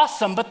all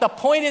awesome. But the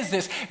point is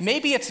this.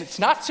 Maybe it's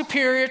not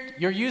superior.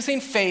 You're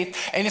using faith,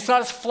 and it's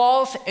not as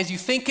flawless as you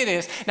think it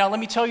is. Now, let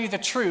me tell you the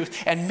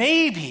truth. And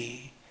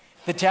maybe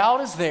the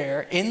doubt is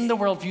there in the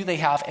worldview they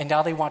have, and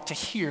now they want to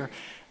hear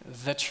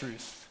the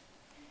truth.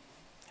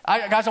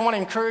 Guys, I want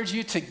to encourage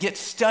you to get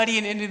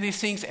studying into these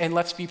things, and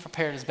let's be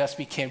prepared as best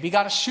we can. We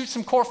got to shoot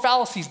some core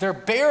fallacies. They're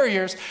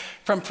barriers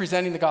from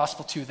presenting the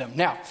gospel to them.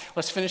 Now,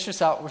 let's finish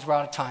this out. We're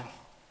out of time.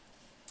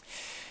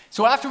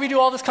 So after we do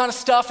all this kind of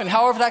stuff, and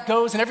however that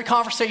goes, and every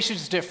conversation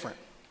is different,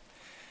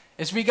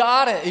 is we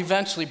got to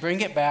eventually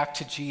bring it back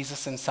to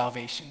Jesus and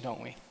salvation,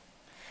 don't we?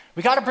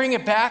 We got to bring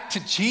it back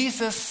to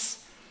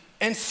Jesus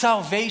and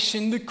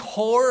salvation, the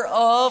core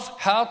of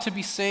how to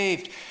be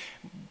saved.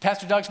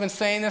 Pastor Doug's been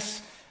saying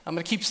this. I'm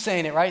going to keep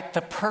saying it, right?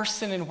 The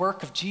person and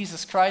work of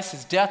Jesus Christ,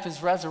 his death,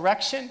 his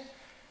resurrection,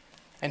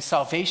 and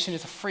salvation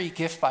is a free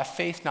gift by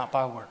faith, not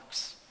by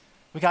works.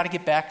 We got to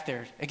get back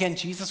there. Again,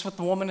 Jesus with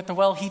the woman at the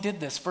well, he did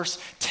this. Verse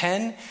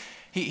 10,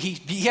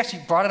 he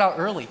actually brought it out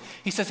early.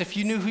 He says, if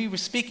you knew who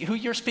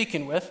you're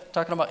speaking with,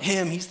 talking about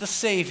him, he's the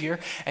Savior.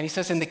 And he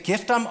says, and the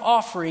gift I'm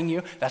offering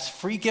you, that's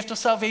free gift of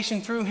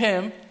salvation through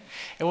him.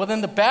 And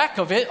within the back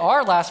of it,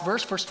 our last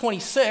verse, verse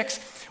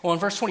 26, well, in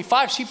verse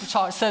 25, she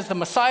says the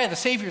Messiah, the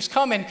Savior, is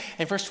coming.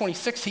 In verse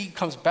 26, he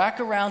comes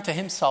back around to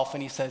himself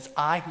and he says,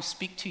 I who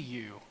speak to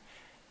you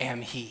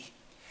am he.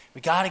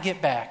 We got to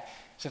get back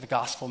to the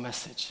gospel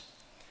message.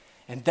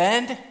 And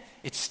then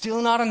it's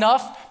still not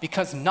enough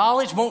because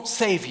knowledge won't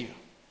save you.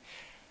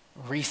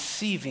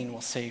 Receiving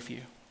will save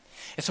you.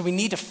 And so we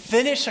need to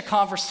finish a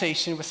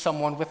conversation with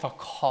someone with a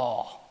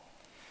call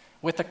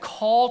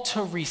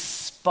to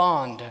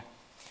respond.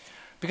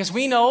 Because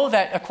we know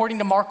that according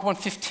to Mark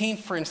 1:15,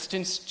 for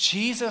instance,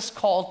 Jesus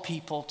called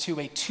people to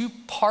a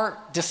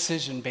two-part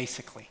decision,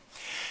 basically.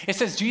 It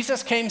says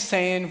Jesus came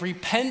saying,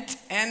 repent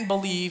and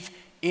believe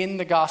in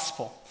the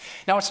gospel.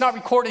 Now, it's not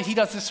recorded he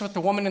does this with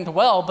the woman in the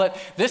well, but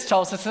this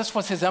tells us this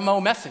was his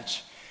MO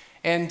message.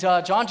 And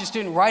John just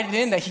didn't write it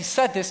in that he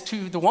said this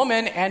to the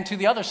woman and to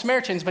the other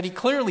Samaritans, but he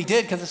clearly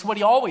did because it's what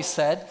he always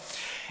said.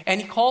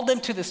 And he called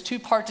them to this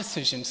two-part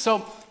decision.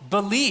 So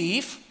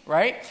believe,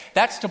 right?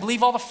 That's to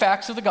believe all the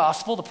facts of the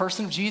gospel, the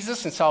person of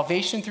Jesus and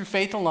salvation through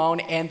faith alone.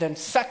 And then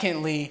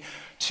secondly,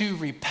 to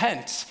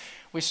repent,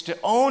 which to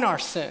own our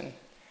sin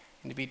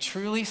and to be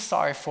truly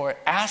sorry for it,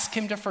 ask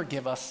him to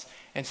forgive us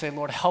and say,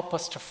 Lord, help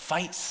us to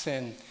fight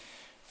sin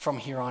from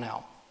here on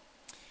out.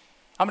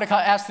 I'm going to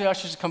ask the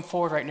ushers to come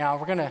forward right now.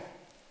 We're going to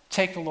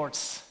take the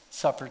Lord's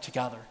Supper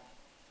together.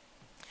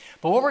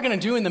 But what we're going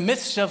to do in the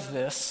midst of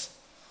this,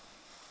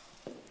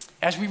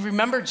 as we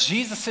remember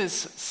Jesus'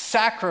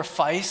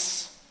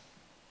 sacrifice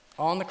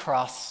on the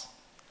cross,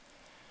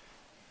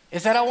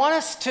 is that I want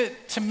us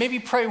to maybe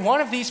pray one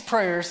of these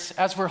prayers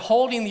as we're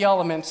holding the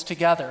elements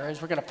together,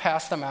 as we're going to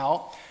pass them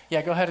out.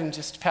 Yeah, go ahead and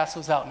just pass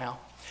those out now.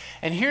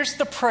 And here's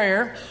the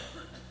prayer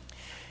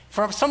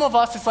For some of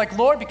us, it's like,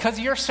 Lord, because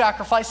of your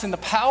sacrifice and the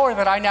power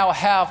that I now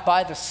have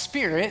by the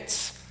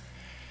Spirit,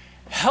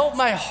 help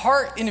my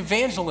heart in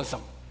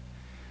evangelism.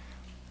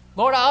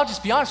 Lord, I'll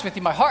just be honest with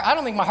you, I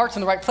don't think my heart's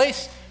in the right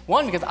place.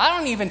 One, because I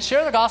don't even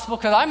share the gospel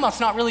because I must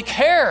not really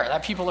care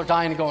that people are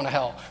dying and going to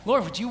hell.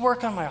 Lord, would you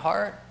work on my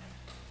heart?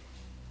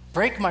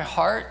 Break my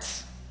heart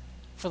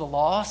for the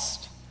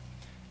lost?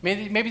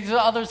 Maybe there's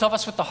others of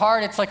us with the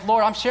heart. It's like,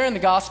 Lord, I'm sharing the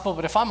gospel,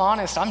 but if I'm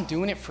honest, I'm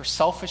doing it for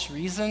selfish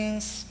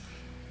reasons.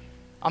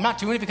 I'm not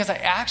doing it because I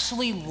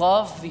actually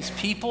love these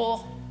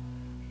people.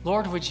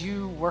 Lord, would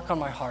you work on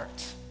my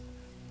heart?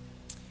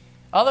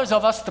 Others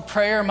of us, the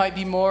prayer might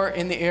be more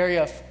in the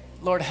area of,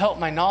 Lord, help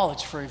my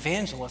knowledge for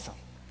evangelism.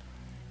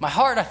 My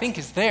heart, I think,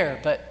 is there,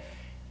 but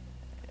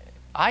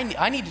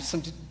I need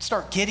to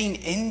start getting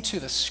into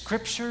the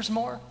scriptures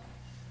more.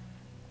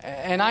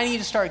 And I need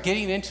to start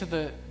getting into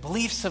the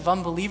beliefs of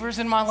unbelievers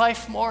in my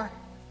life more.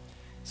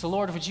 So,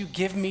 Lord, would you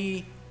give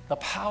me the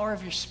power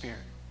of your Spirit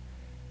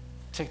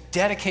to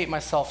dedicate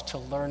myself to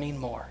learning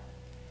more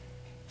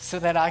so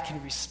that I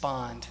can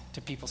respond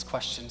to people's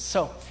questions.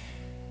 So,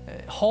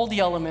 hold the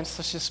elements.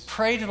 Let's just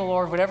pray to the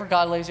Lord, whatever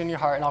God lays in your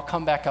heart, and I'll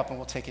come back up and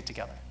we'll take it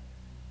together.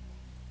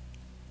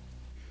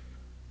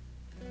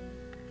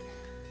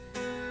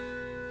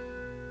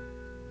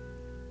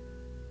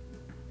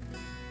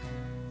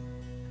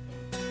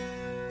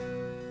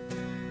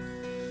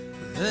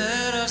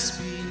 Let us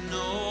be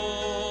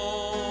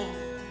known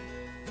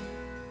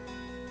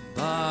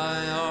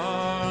by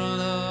our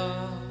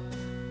love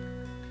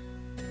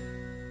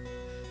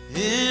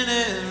in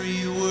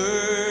every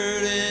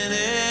word and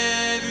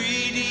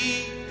every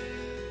deed.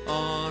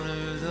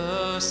 Honor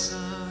the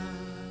Son.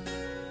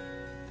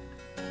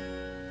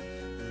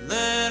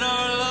 Let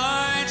our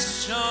light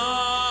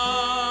shine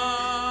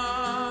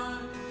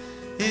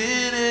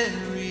in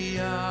every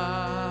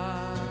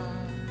eye.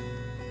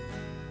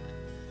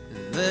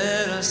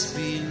 Let us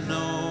be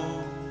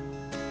known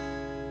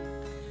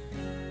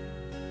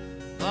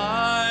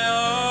by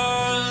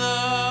our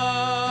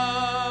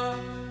love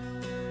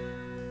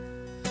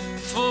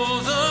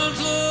for the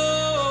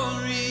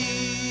glory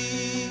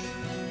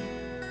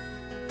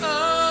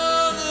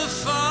of the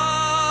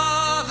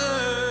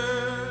Father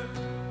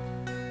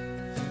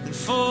and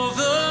for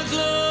the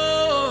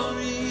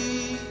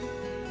glory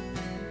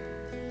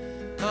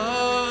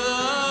of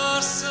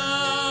the Son.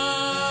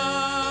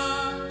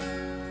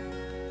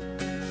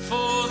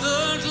 For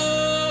the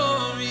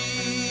glory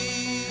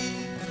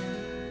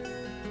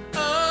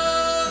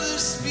of the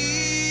Spirit,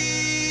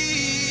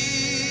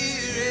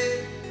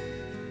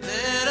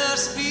 let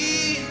us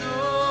be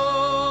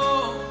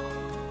known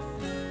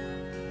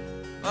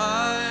by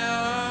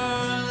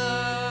our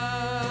love.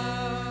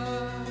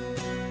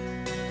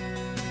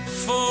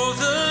 For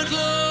the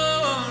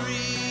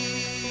glory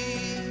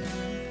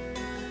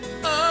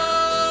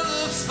of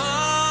the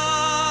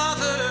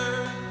Father,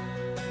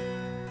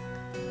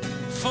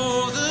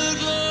 for the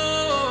glory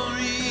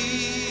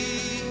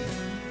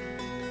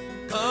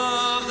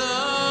of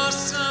the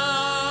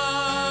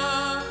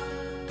Son,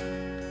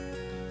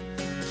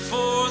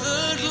 for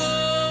the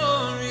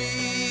glory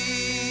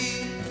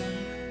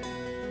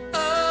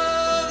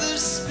of the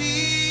Spirit,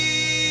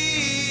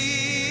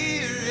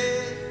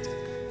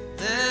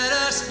 let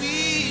us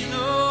be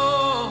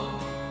known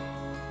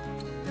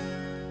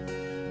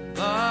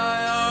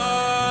by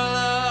our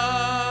love.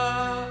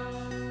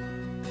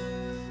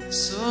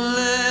 So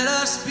let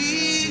us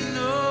be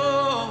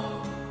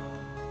known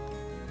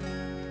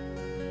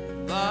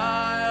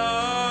by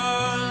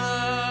our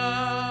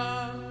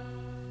love.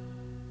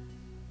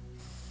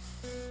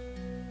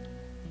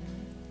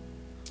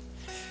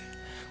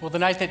 Well, the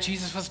night that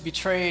Jesus was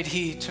betrayed,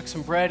 he took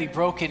some bread, he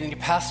broke it, and he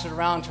passed it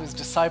around to his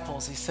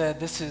disciples. He said,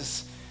 "This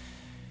is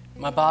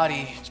my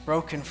body, it's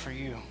broken for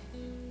you."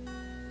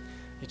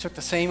 He took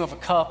the same of a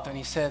cup, and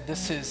he said,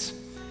 "This is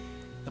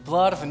the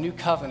blood of a new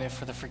covenant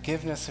for the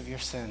forgiveness of your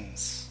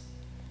sins.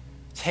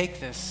 Take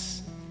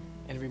this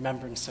in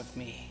remembrance of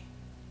me."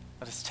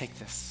 Let us take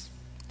this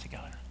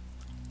together.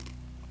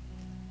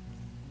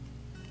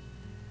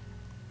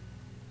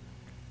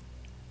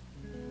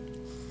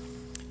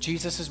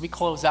 Jesus, as we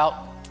close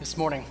out this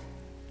morning,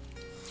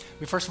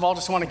 we first of all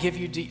just want to give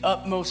you the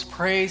utmost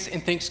praise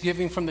and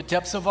thanksgiving from the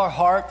depths of our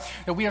heart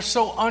that we are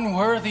so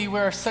unworthy, we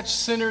are such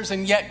sinners,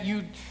 and yet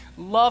you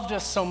loved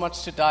us so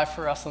much to die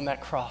for us on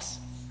that cross.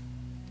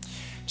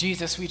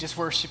 Jesus, we just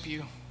worship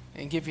you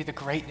and give you the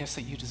greatness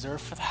that you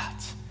deserve for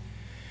that.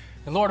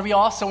 And Lord, we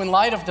also, in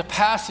light of the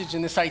passage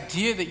and this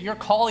idea that you're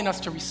calling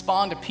us to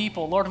respond to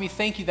people, Lord, we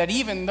thank you that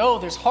even though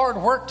there's hard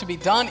work to be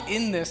done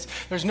in this,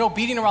 there's no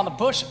beating around the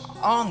bush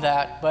on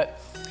that,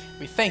 but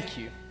we thank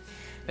you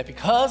that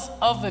because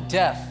of the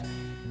death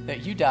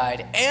that you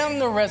died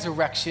and the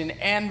resurrection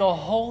and the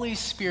Holy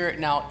Spirit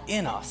now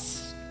in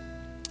us,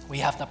 we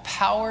have the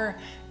power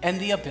and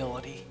the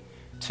ability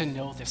to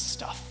know this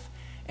stuff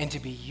and to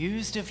be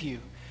used of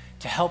you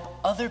to help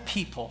other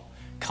people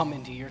come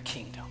into your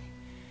kingdom.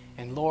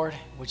 And Lord,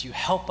 would you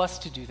help us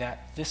to do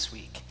that this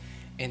week?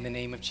 In the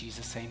name of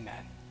Jesus,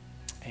 amen.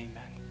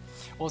 Amen.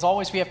 Well, as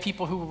always, we have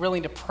people who are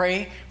willing to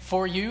pray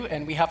for you,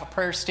 and we have a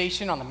prayer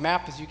station on the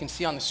map, as you can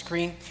see on the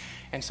screen.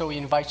 And so we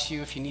invite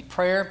you, if you need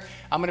prayer.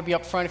 I'm going to be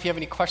up front. If you have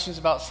any questions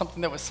about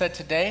something that was said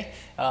today,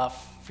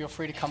 feel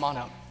free to come on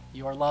up.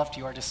 You are loved.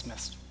 You are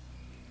dismissed.